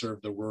try to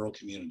serve the rural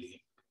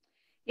community?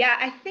 Yeah,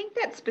 I think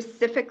that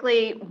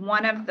specifically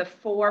one of the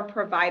 4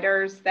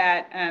 providers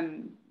that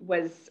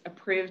was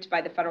approved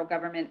by the federal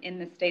government in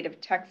the state of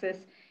Texas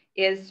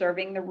is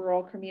serving the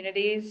rural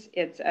communities.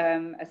 It's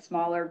a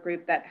smaller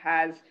group that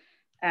has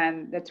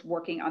that's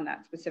working on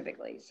that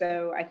specifically.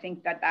 So I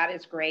think that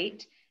is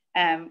great.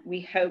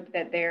 We hope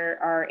that there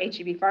are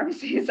HEB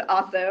pharmacies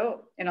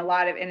also in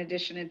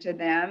addition to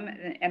them,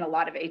 and a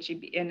lot of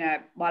HEB in a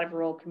lot of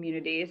rural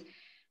communities.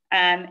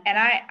 And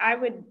I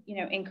would,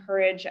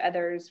 encourage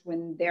others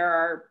when there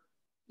are,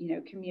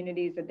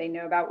 communities that they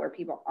know about where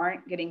people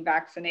aren't getting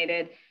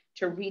vaccinated,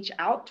 to reach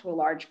out to a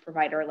large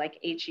provider like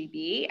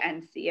HEB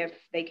and see if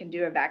they can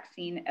do a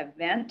vaccine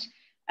event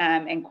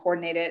and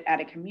coordinate it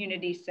at a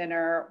community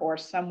center or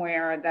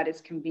somewhere that is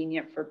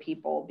convenient for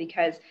people.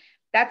 Because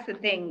that's the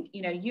thing,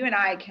 you know, you and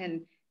I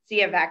can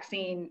see a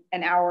vaccine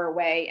an hour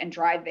away and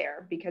drive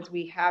there because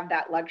we have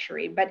that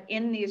luxury. But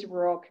in these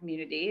rural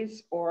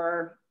communities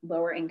or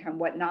lower income,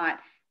 whatnot,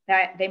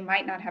 that they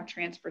might not have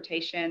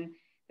transportation,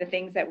 the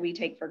things that we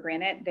take for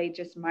granted, they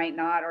just might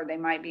not, or they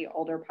might be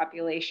older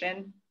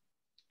population.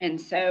 And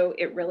so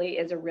it really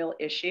is a real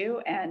issue.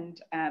 And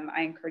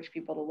I encourage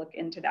people to look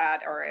into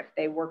that, or if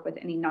they work with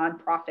any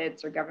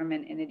nonprofits or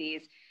government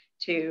entities,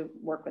 to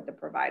work with the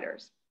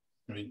providers.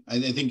 Right. I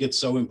think it's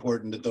so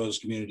important that those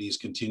communities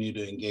continue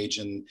to engage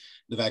in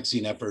the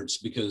vaccine efforts,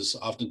 because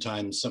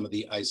oftentimes some of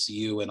the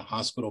ICU and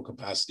hospital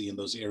capacity in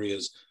those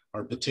areas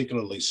are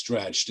particularly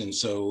stretched. And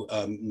so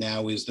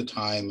now is the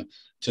time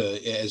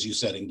to, as you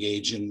said,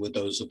 engage in with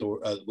those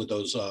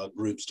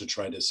groups to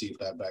try to see if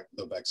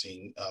the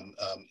vaccine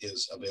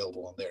is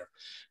available on there.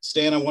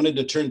 Stan, I wanted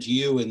to turn to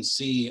you and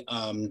see,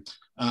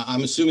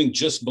 I'm assuming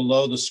just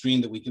below the screen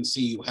that we can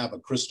see you have a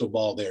crystal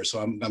ball there. So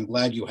I'm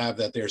glad you have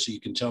that there so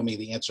you can tell me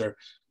the answer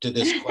to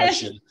this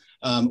question,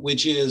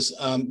 which is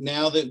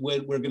now that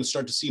we're going to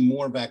start to see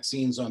more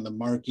vaccines on the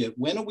market,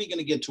 when are we going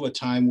to get to a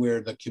time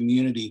where the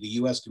community,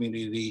 the US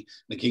community,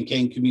 the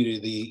Kinkaid community,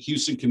 the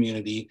Houston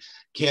community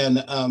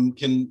can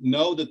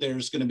know that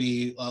there's going to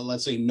be,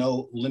 let's say,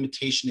 no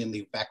limitation in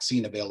the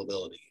vaccine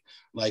availability?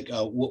 Like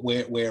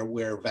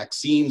where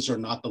vaccines are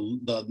not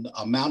the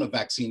amount of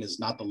vaccine is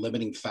not the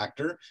limiting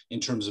factor in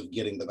terms of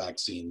getting the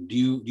vaccine.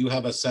 Do you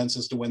have a sense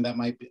as to when that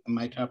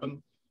might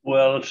happen?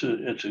 Well, it's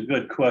a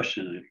good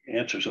question. The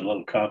answer's a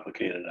little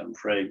complicated, I'm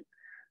afraid.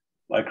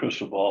 My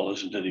crystal ball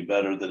isn't any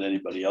better than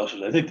anybody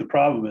else's. I think the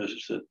problem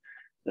is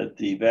that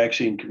the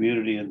vaccine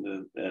community and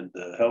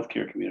the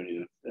healthcare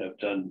community have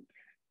done,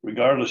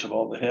 regardless of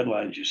all the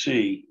headlines you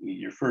see.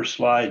 Your first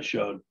slide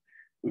showed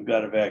we've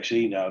got a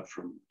vaccine out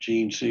from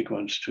gene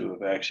sequence to a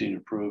vaccine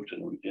approved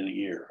in a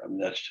year. I mean,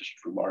 that's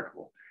just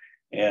remarkable.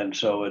 And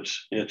so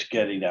it's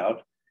getting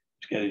out.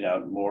 It's getting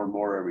out more and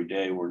more every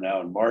day. We're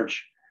now in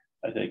March.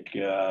 I think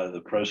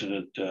the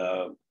president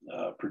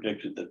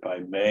predicted that by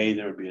May,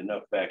 there would be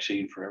enough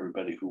vaccine for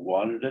everybody who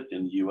wanted it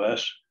in the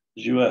US.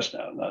 It's US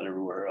now, not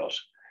everywhere else.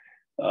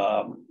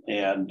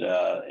 And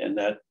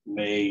that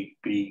may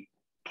be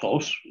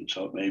close. And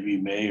so it may be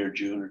May or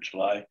June or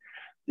July.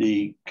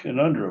 The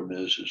conundrum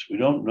is we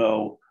don't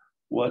know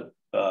what,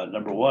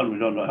 number one, we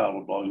don't know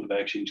how long the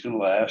vaccine is going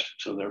to last.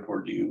 So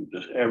therefore,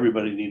 does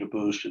everybody need a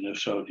boost? And if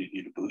so, do you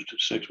need a boost at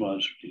 6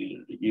 months, or do you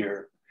need it a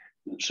year?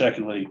 And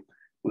secondly,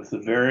 with the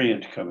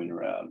variant coming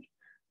around,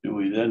 do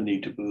we then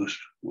need to boost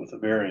with a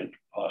variant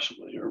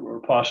possibly,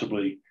 or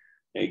possibly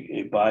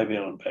a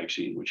bivalent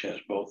vaccine, which has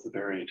both the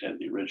variant and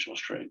the original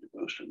strain to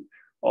boost? And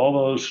all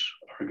those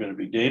are going to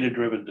be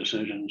data-driven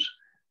decisions.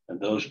 And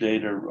those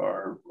data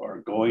are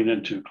going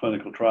into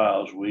clinical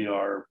trials. We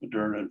are,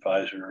 Moderna and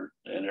Pfizer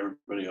and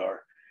everybody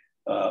are,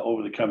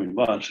 over the coming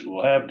months, and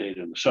we'll have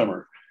data in the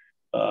summer.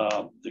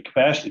 The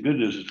capacity, the good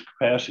news is the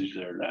capacity is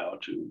there now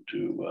to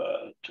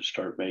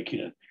start making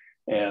it.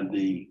 And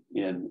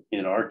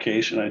in our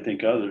case, and I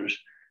think others,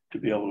 to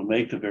be able to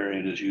make the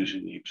variant is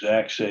using the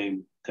exact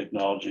same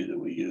technology that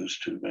we use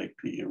to make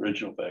the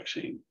original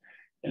vaccine.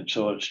 And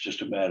so it's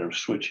just a matter of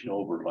switching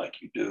over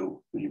like you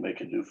do when you make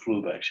a new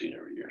flu vaccine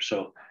every year.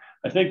 So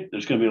I think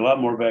there's going to be a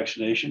lot more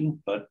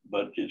vaccination, but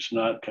it's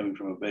not coming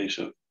from a base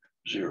of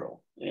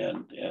zero.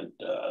 And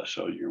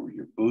so you're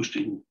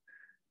boosting,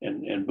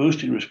 and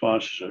boosting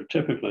responses are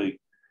typically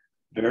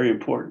very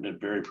important and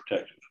very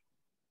protective.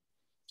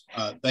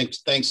 Thanks,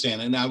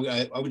 Stan. And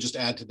I would just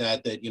add to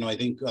that, I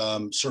think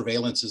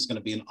surveillance is going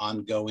to be an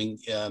ongoing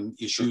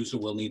issue. So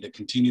we'll need to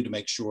continue to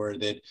make sure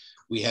that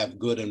we have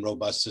good and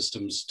robust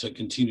systems to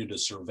continue to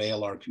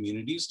surveil our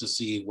communities to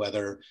see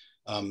whether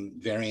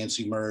variants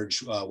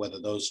emerge, whether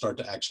those start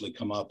to actually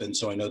come up. And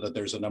so I know that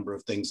there's a number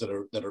of things that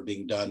are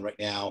being done right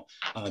now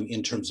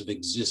in terms of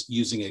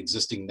using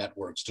existing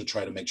networks to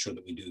try to make sure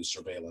that we do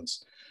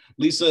surveillance.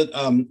 Lisa,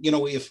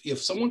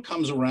 if someone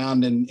comes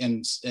around and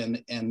is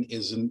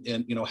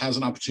has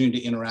an opportunity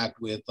to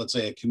interact with, let's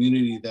say, a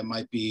community that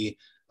might be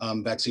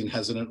vaccine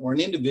hesitant, or an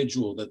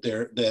individual that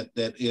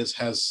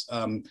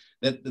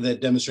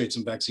demonstrates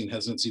some vaccine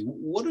hesitancy,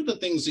 what are the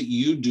things that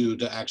you do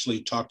to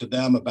actually talk to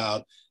them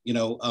about,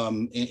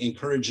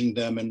 encouraging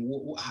them, and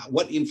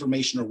what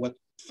information or what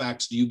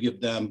facts do you give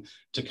them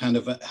to kind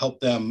of help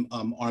them,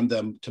 arm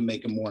them to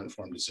make a more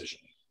informed decision?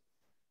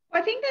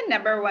 Well, I think the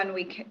number one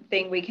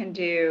thing we can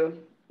do,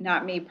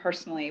 not me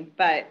personally,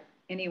 but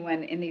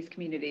anyone in these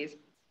communities,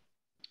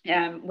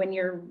 when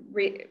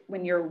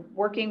you're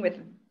working with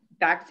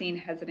vaccine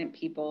hesitant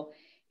people,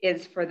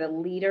 is for the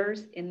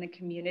leaders in the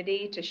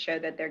community to show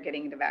that they're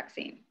getting the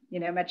vaccine.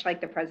 Much like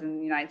the President of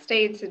the United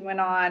States went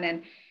on,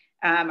 and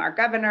our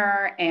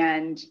governor,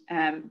 and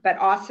but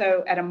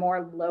also at a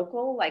more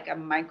local, like a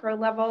micro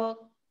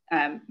level,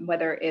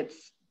 whether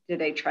it's, do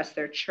they trust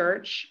their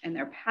church and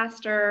their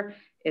pastor?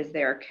 Is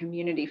there a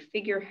community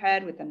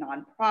figurehead with a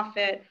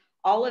nonprofit?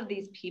 all of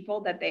these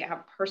people that they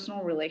have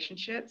personal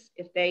relationships,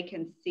 if they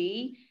can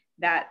see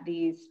that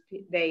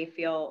they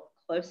feel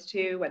close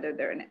to, whether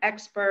they're an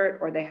expert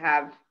or they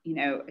have,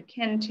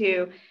 akin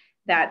to,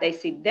 that they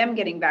see them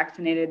getting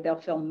vaccinated, they'll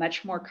feel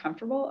much more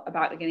comfortable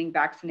about getting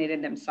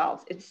vaccinated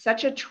themselves. It's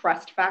such a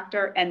trust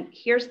factor. And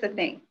here's the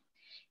thing,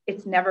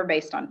 it's never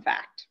based on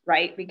fact,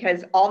 right?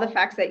 Because all the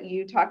facts that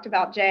you talked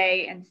about,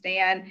 Jay and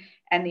Stan,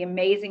 and the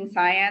amazing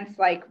science,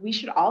 like, we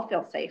should all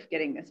feel safe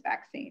getting this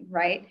vaccine,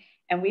 right?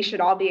 And we should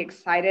all be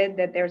excited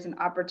that there's an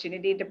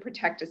opportunity to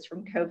protect us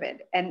from COVID.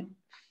 And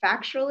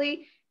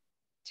factually,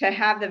 to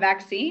have the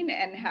vaccine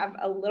and have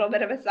a little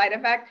bit of a side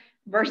effect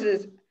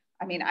versus,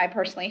 I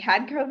personally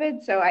had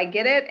COVID, so I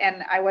get it.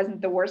 And I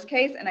wasn't the worst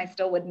case. And I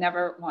still would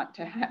never want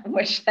to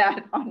wish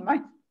that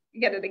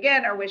get it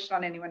again or wish it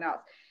on anyone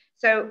else.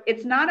 So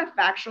it's not a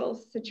factual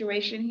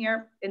situation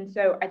here. And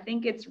so I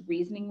think it's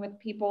reasoning with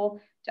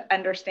people to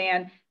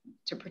understand,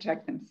 to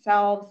protect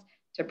themselves,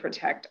 to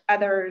protect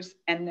others,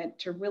 and then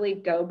to really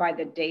go by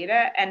the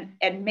data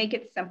and make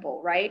it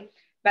simple, right?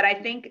 But I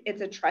think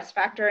it's a trust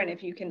factor. And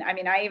if you can,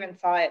 I even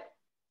saw it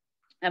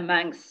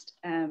amongst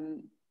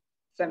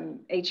some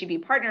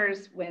HEB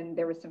partners when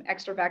there was some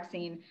extra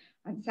vaccine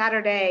on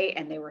Saturday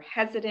and they were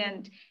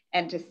hesitant,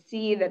 and to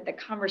see that the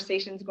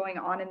conversations going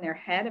on in their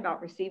head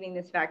about receiving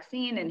this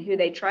vaccine and who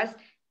they trust,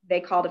 they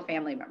called a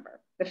family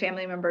member. The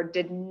family member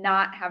did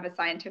not have a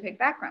scientific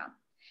background,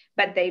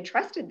 but they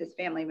trusted this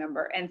family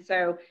member. And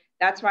so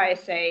that's why I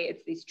say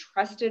it's these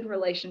trusted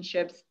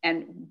relationships.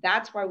 And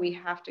that's why we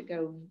have to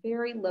go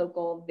very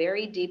local,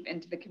 very deep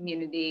into the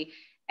community.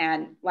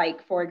 And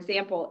like, for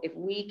example, if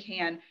we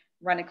can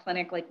run a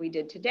clinic like we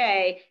did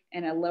today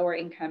in a lower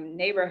income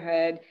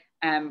neighborhood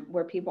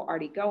where people are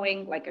already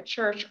going, like a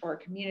church or a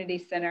community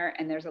center,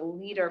 and there's a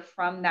leader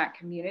from that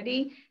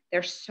community,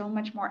 they're so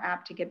much more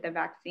apt to get the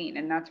vaccine.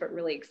 And that's what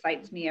really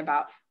excites me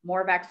about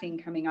more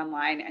vaccine coming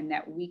online, and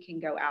that we can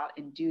go out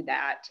and do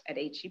that at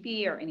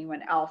HEB or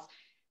anyone else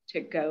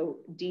to go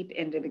deep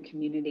into the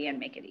community and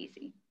make it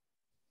easy.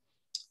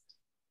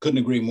 Couldn't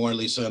agree more,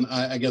 Lisa. And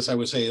I guess I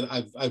would say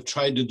I've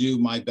tried to do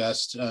my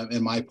best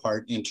in my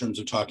part in terms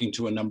of talking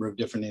to a number of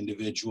different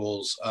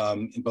individuals,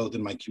 both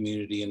in my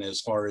community and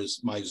as far as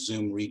my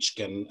Zoom reach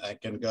can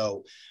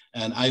go.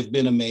 And I've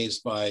been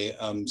amazed by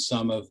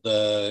some of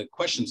the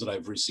questions that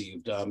I've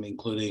received,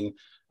 including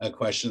a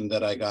question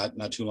that I got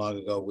not too long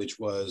ago, which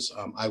was,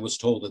 I was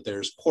told that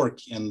there's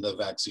pork in the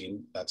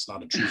vaccine. That's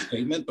not a true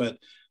statement, but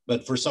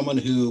for someone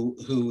who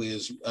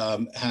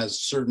has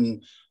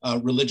certain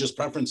religious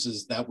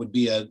preferences, that would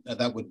be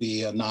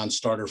a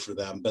non-starter for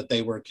them. But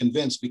they were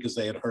convinced, because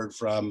they had heard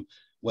from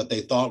what they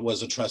thought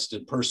was a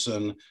trusted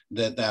person,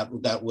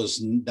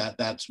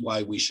 that's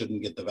why we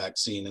shouldn't get the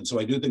vaccine. And so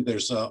I do think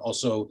there's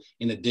also,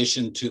 in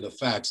addition to the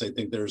facts, I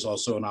think there's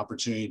also an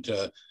opportunity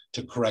to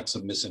correct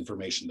some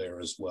misinformation there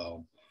as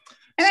well.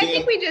 And I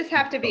think we just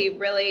have to be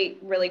really,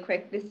 really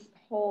quick. This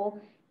whole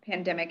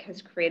pandemic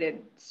has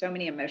created so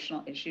many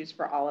emotional issues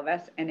for all of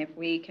us. And if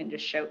we can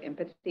just show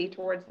empathy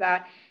towards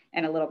that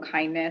and a little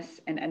kindness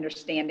and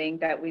understanding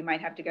that we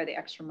might have to go the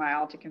extra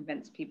mile to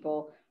convince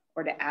people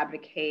or to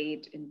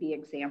advocate and be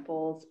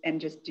examples, and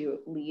just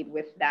lead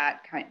with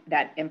that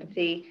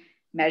empathy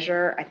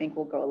measure, I think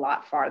we'll go a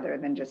lot farther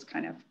than just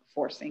kind of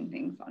forcing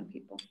things on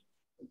people.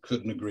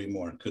 Couldn't agree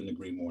more.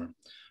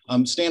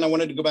 Stan, I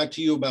wanted to go back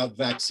to you about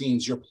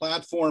vaccines. Your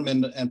platform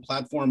and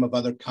platform of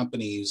other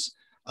companies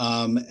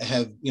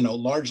have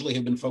largely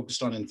been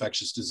focused on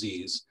infectious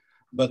disease,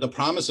 but the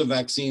promise of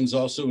vaccines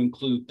also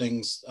include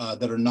things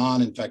that are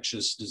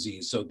non-infectious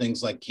disease. So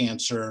things like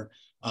cancer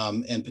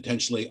and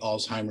potentially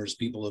Alzheimer's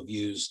people have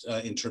used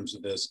in terms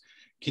of this.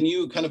 Can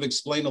you kind of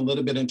explain a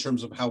little bit in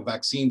terms of how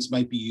vaccines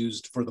might be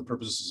used for the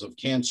purposes of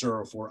cancer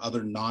or for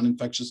other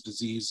non-infectious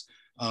disease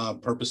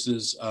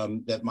purposes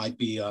that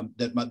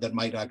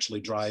might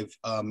actually drive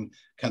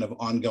kind of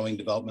ongoing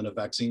development of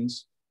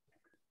vaccines?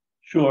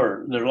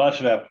 Sure, there are lots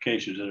of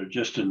applications that are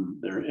just in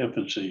their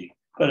infancy,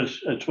 but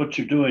it's what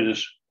you're doing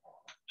is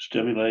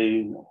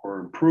stimulating or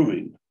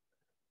improving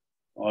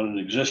on an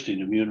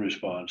existing immune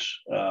response.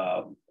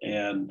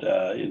 In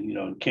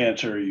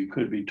cancer, you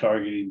could be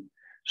targeting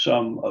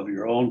some of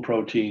your own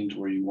proteins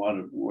where you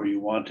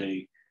want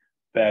a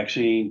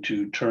vaccine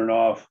to turn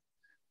off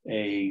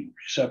a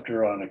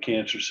receptor on a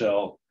cancer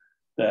cell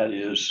that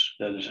is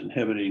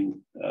inhibiting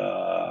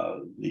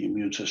the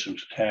immune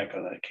system's attack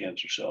on that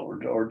cancer cell,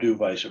 or do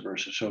vice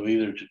versa. So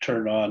either to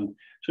turn on,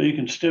 so you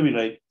can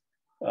stimulate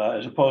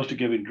as opposed to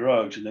giving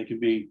drugs, and they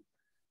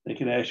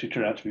can actually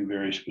turn out to be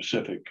very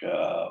specific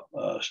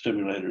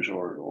stimulators,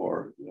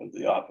 or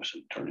the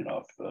opposite, turning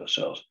off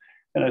cells.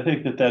 And I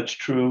think that that's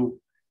true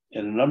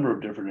in a number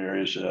of different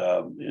areas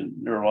in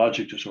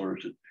neurologic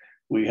disorders that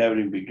we haven't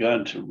even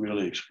begun to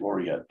really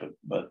explore yet.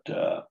 But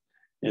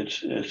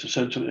it's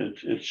essentially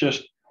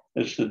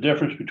it's the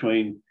difference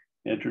between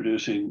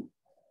introducing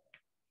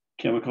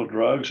chemical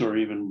drugs or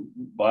even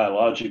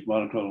biologic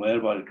monoclonal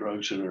antibody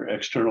drugs that are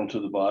external to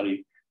the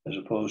body, as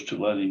opposed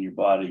to letting your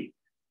body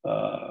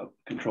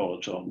control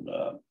its own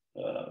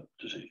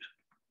disease.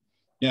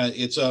 Yeah,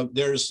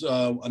 there's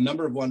a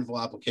number of wonderful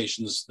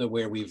applications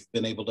where we've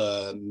been able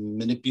to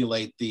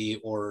manipulate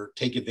or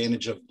take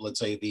advantage of, let's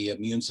say, the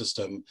immune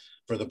system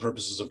for the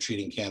purposes of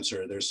treating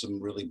cancer. There's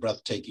some really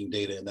breathtaking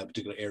data in that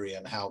particular area,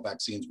 and how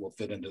vaccines will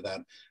fit into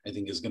that, I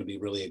think, is going to be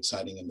really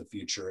exciting in the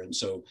future. And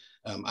so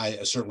I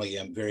certainly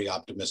am very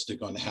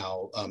optimistic on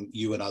how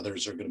you and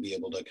others are going to be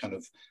able to kind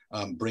of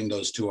bring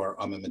those to our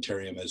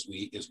armamentarium as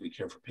we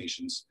care for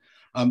patients.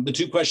 The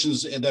two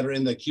questions that are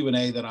in the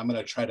Q&A that I'm going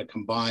to try to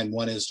combine,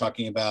 one is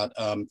talking about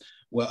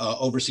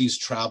overseas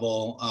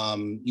travel,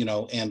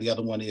 and the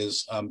other one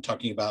is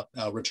talking about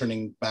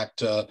returning back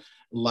to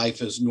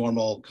life as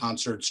normal,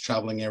 concerts,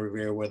 traveling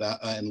everywhere with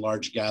in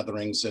large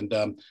gatherings. And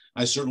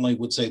I certainly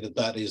would say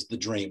that is the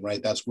dream,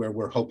 right? That's where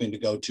we're hoping to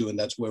go to, and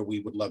that's where we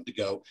would love to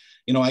go.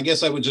 I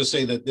guess I would just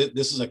say that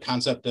this is a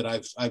concept that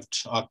I've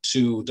talked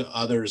to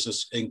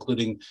others,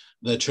 including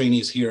the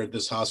trainees here at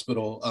this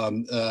hospital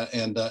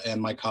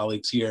and my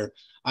colleagues here.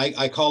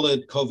 I call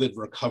it COVID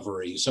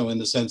recovery. So in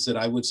the sense that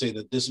I would say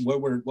that this what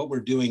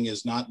we're doing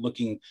is not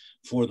looking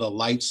for the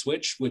light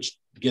switch, which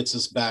gets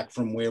us back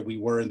from where we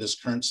were in this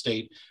current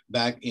state,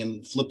 back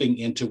in flipping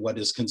into what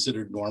is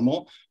considered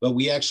normal. But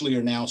we actually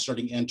are now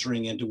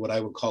entering into what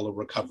I would call a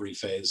recovery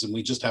phase. And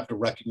we just have to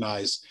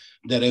recognize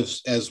that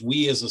as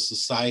we as a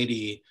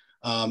society,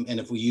 and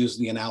if we use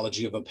the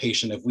analogy of a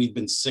patient, if we've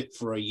been sick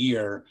for a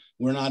year,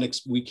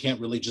 we can't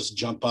really just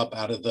jump up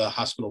out of the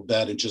hospital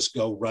bed and just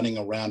go running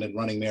around and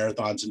running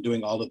marathons and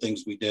doing all the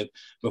things we did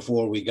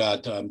before we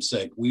got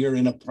sick. We are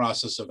in a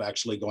process of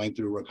actually going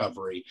through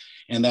recovery,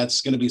 and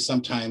that's going to be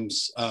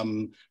sometimes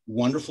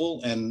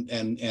wonderful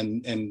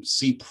and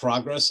see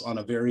progress on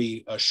a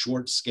very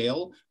short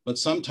scale, but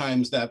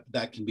sometimes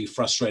that can be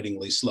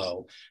frustratingly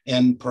slow.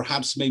 And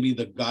perhaps maybe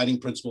the guiding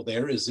principle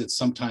there is it's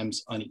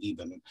sometimes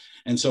uneven.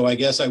 And so I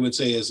guess I would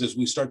say is as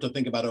we start to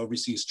think about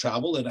overseas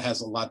travel, it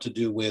has a lot to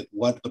do with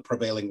what the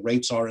prevailing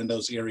rates are in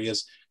those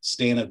areas.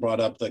 Stan had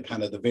brought up the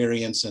kind of the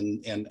variants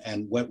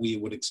and what we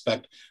would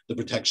expect the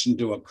protection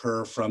to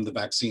occur from the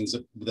vaccines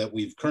that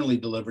we've currently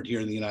delivered here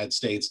in the United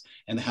States,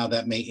 and how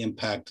that may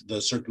impact the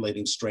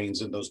circulating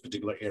strains in those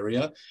particular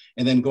area.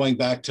 And then going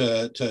back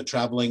to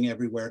traveling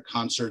everywhere,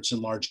 concerts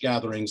and large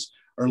gatherings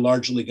are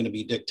largely going to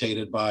be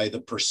dictated by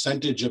the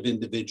percentage of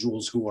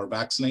individuals who are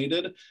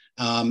vaccinated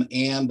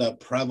and the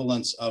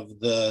prevalence of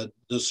the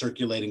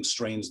circulating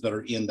strains that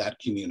are in that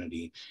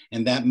community.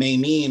 And that may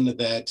mean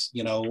that,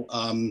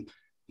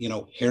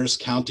 Harris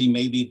County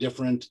may be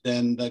different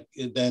than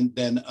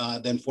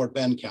Fort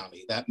Bend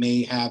County. That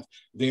may have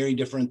very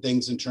different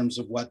things in terms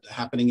of what's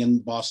happening in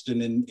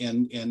Boston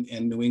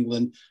and New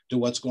England to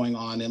what's going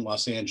on in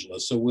Los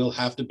Angeles. So we'll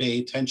have to pay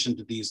attention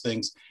to these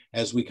things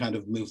as we kind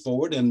of move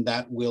forward, and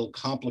that will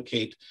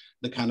complicate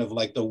the kind of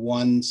like the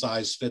one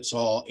size fits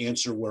all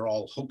answer we're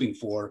all hoping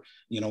for,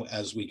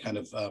 as we kind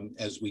of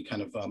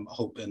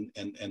hope and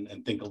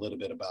think a little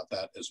bit about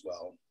that as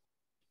well.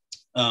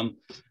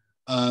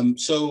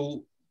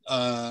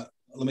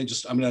 Let me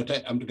just, I'm going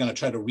to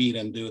try to read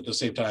and do at the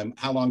same time.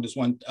 How long does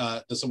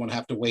someone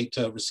have to wait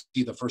to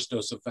receive the first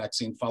dose of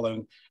vaccine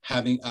following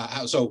having,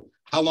 so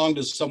how long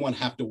does someone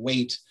have to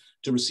wait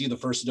to receive the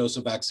first dose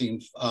of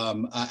vaccine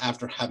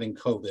after having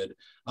COVID?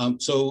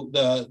 So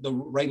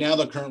right now,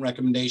 the current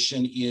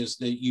recommendation is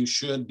that you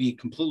should be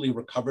completely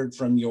recovered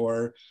from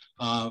your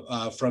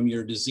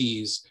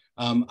disease.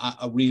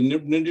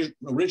 We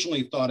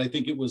originally thought, I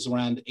think it was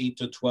around 8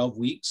 to 12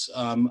 weeks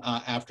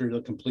after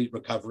the complete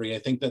recovery. I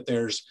think that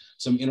there's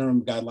some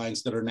interim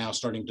guidelines that are now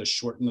starting to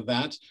shorten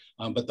that.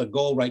 But the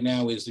goal right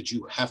now is that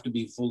you have to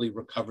be fully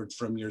recovered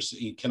from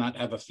you cannot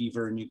have a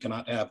fever, and you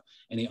cannot have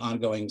any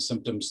ongoing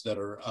symptoms that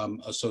are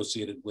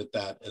associated with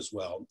that as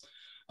well.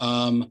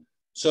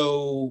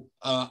 So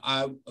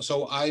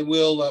I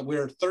will,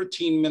 we're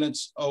 13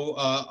 minutes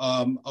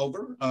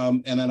over,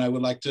 and then I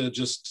would like to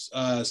just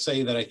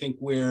say that I think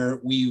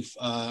we've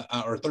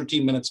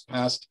 13 minutes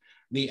past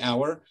the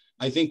hour.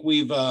 I think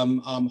we've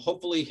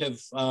hopefully have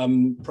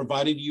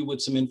provided you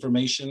with some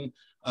information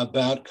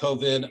about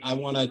COVID. I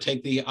want to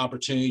take the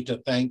opportunity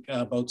to thank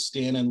both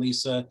Stan and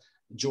Lisa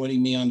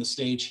joining me on the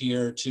stage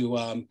here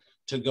to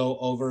go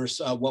over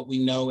what we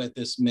know at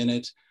this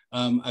minute.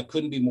 I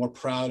couldn't be more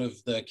proud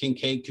of the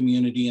Kinkaid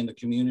community and the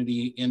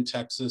community in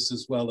Texas,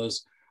 as well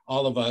as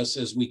all of us,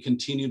 as we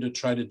continue to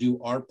try to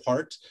do our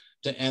part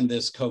to end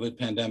this COVID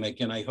pandemic.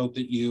 And I hope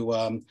that you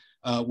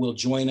will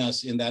join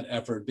us in that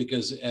effort,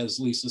 because as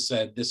Lisa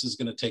said, this is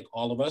going to take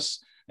all of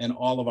us and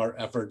all of our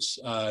efforts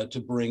to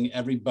bring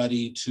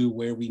everybody to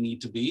where we need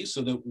to be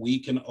so that we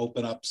can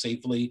open up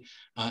safely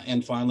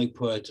and finally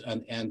put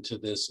an end to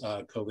this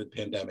COVID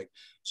pandemic.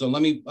 So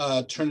let me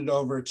turn it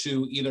over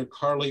to either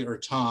Carly or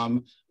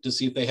Tom to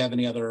see if they have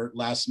any other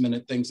last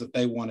minute things that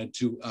they wanted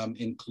to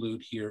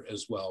include here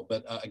as well.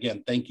 But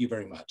again, thank you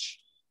very much.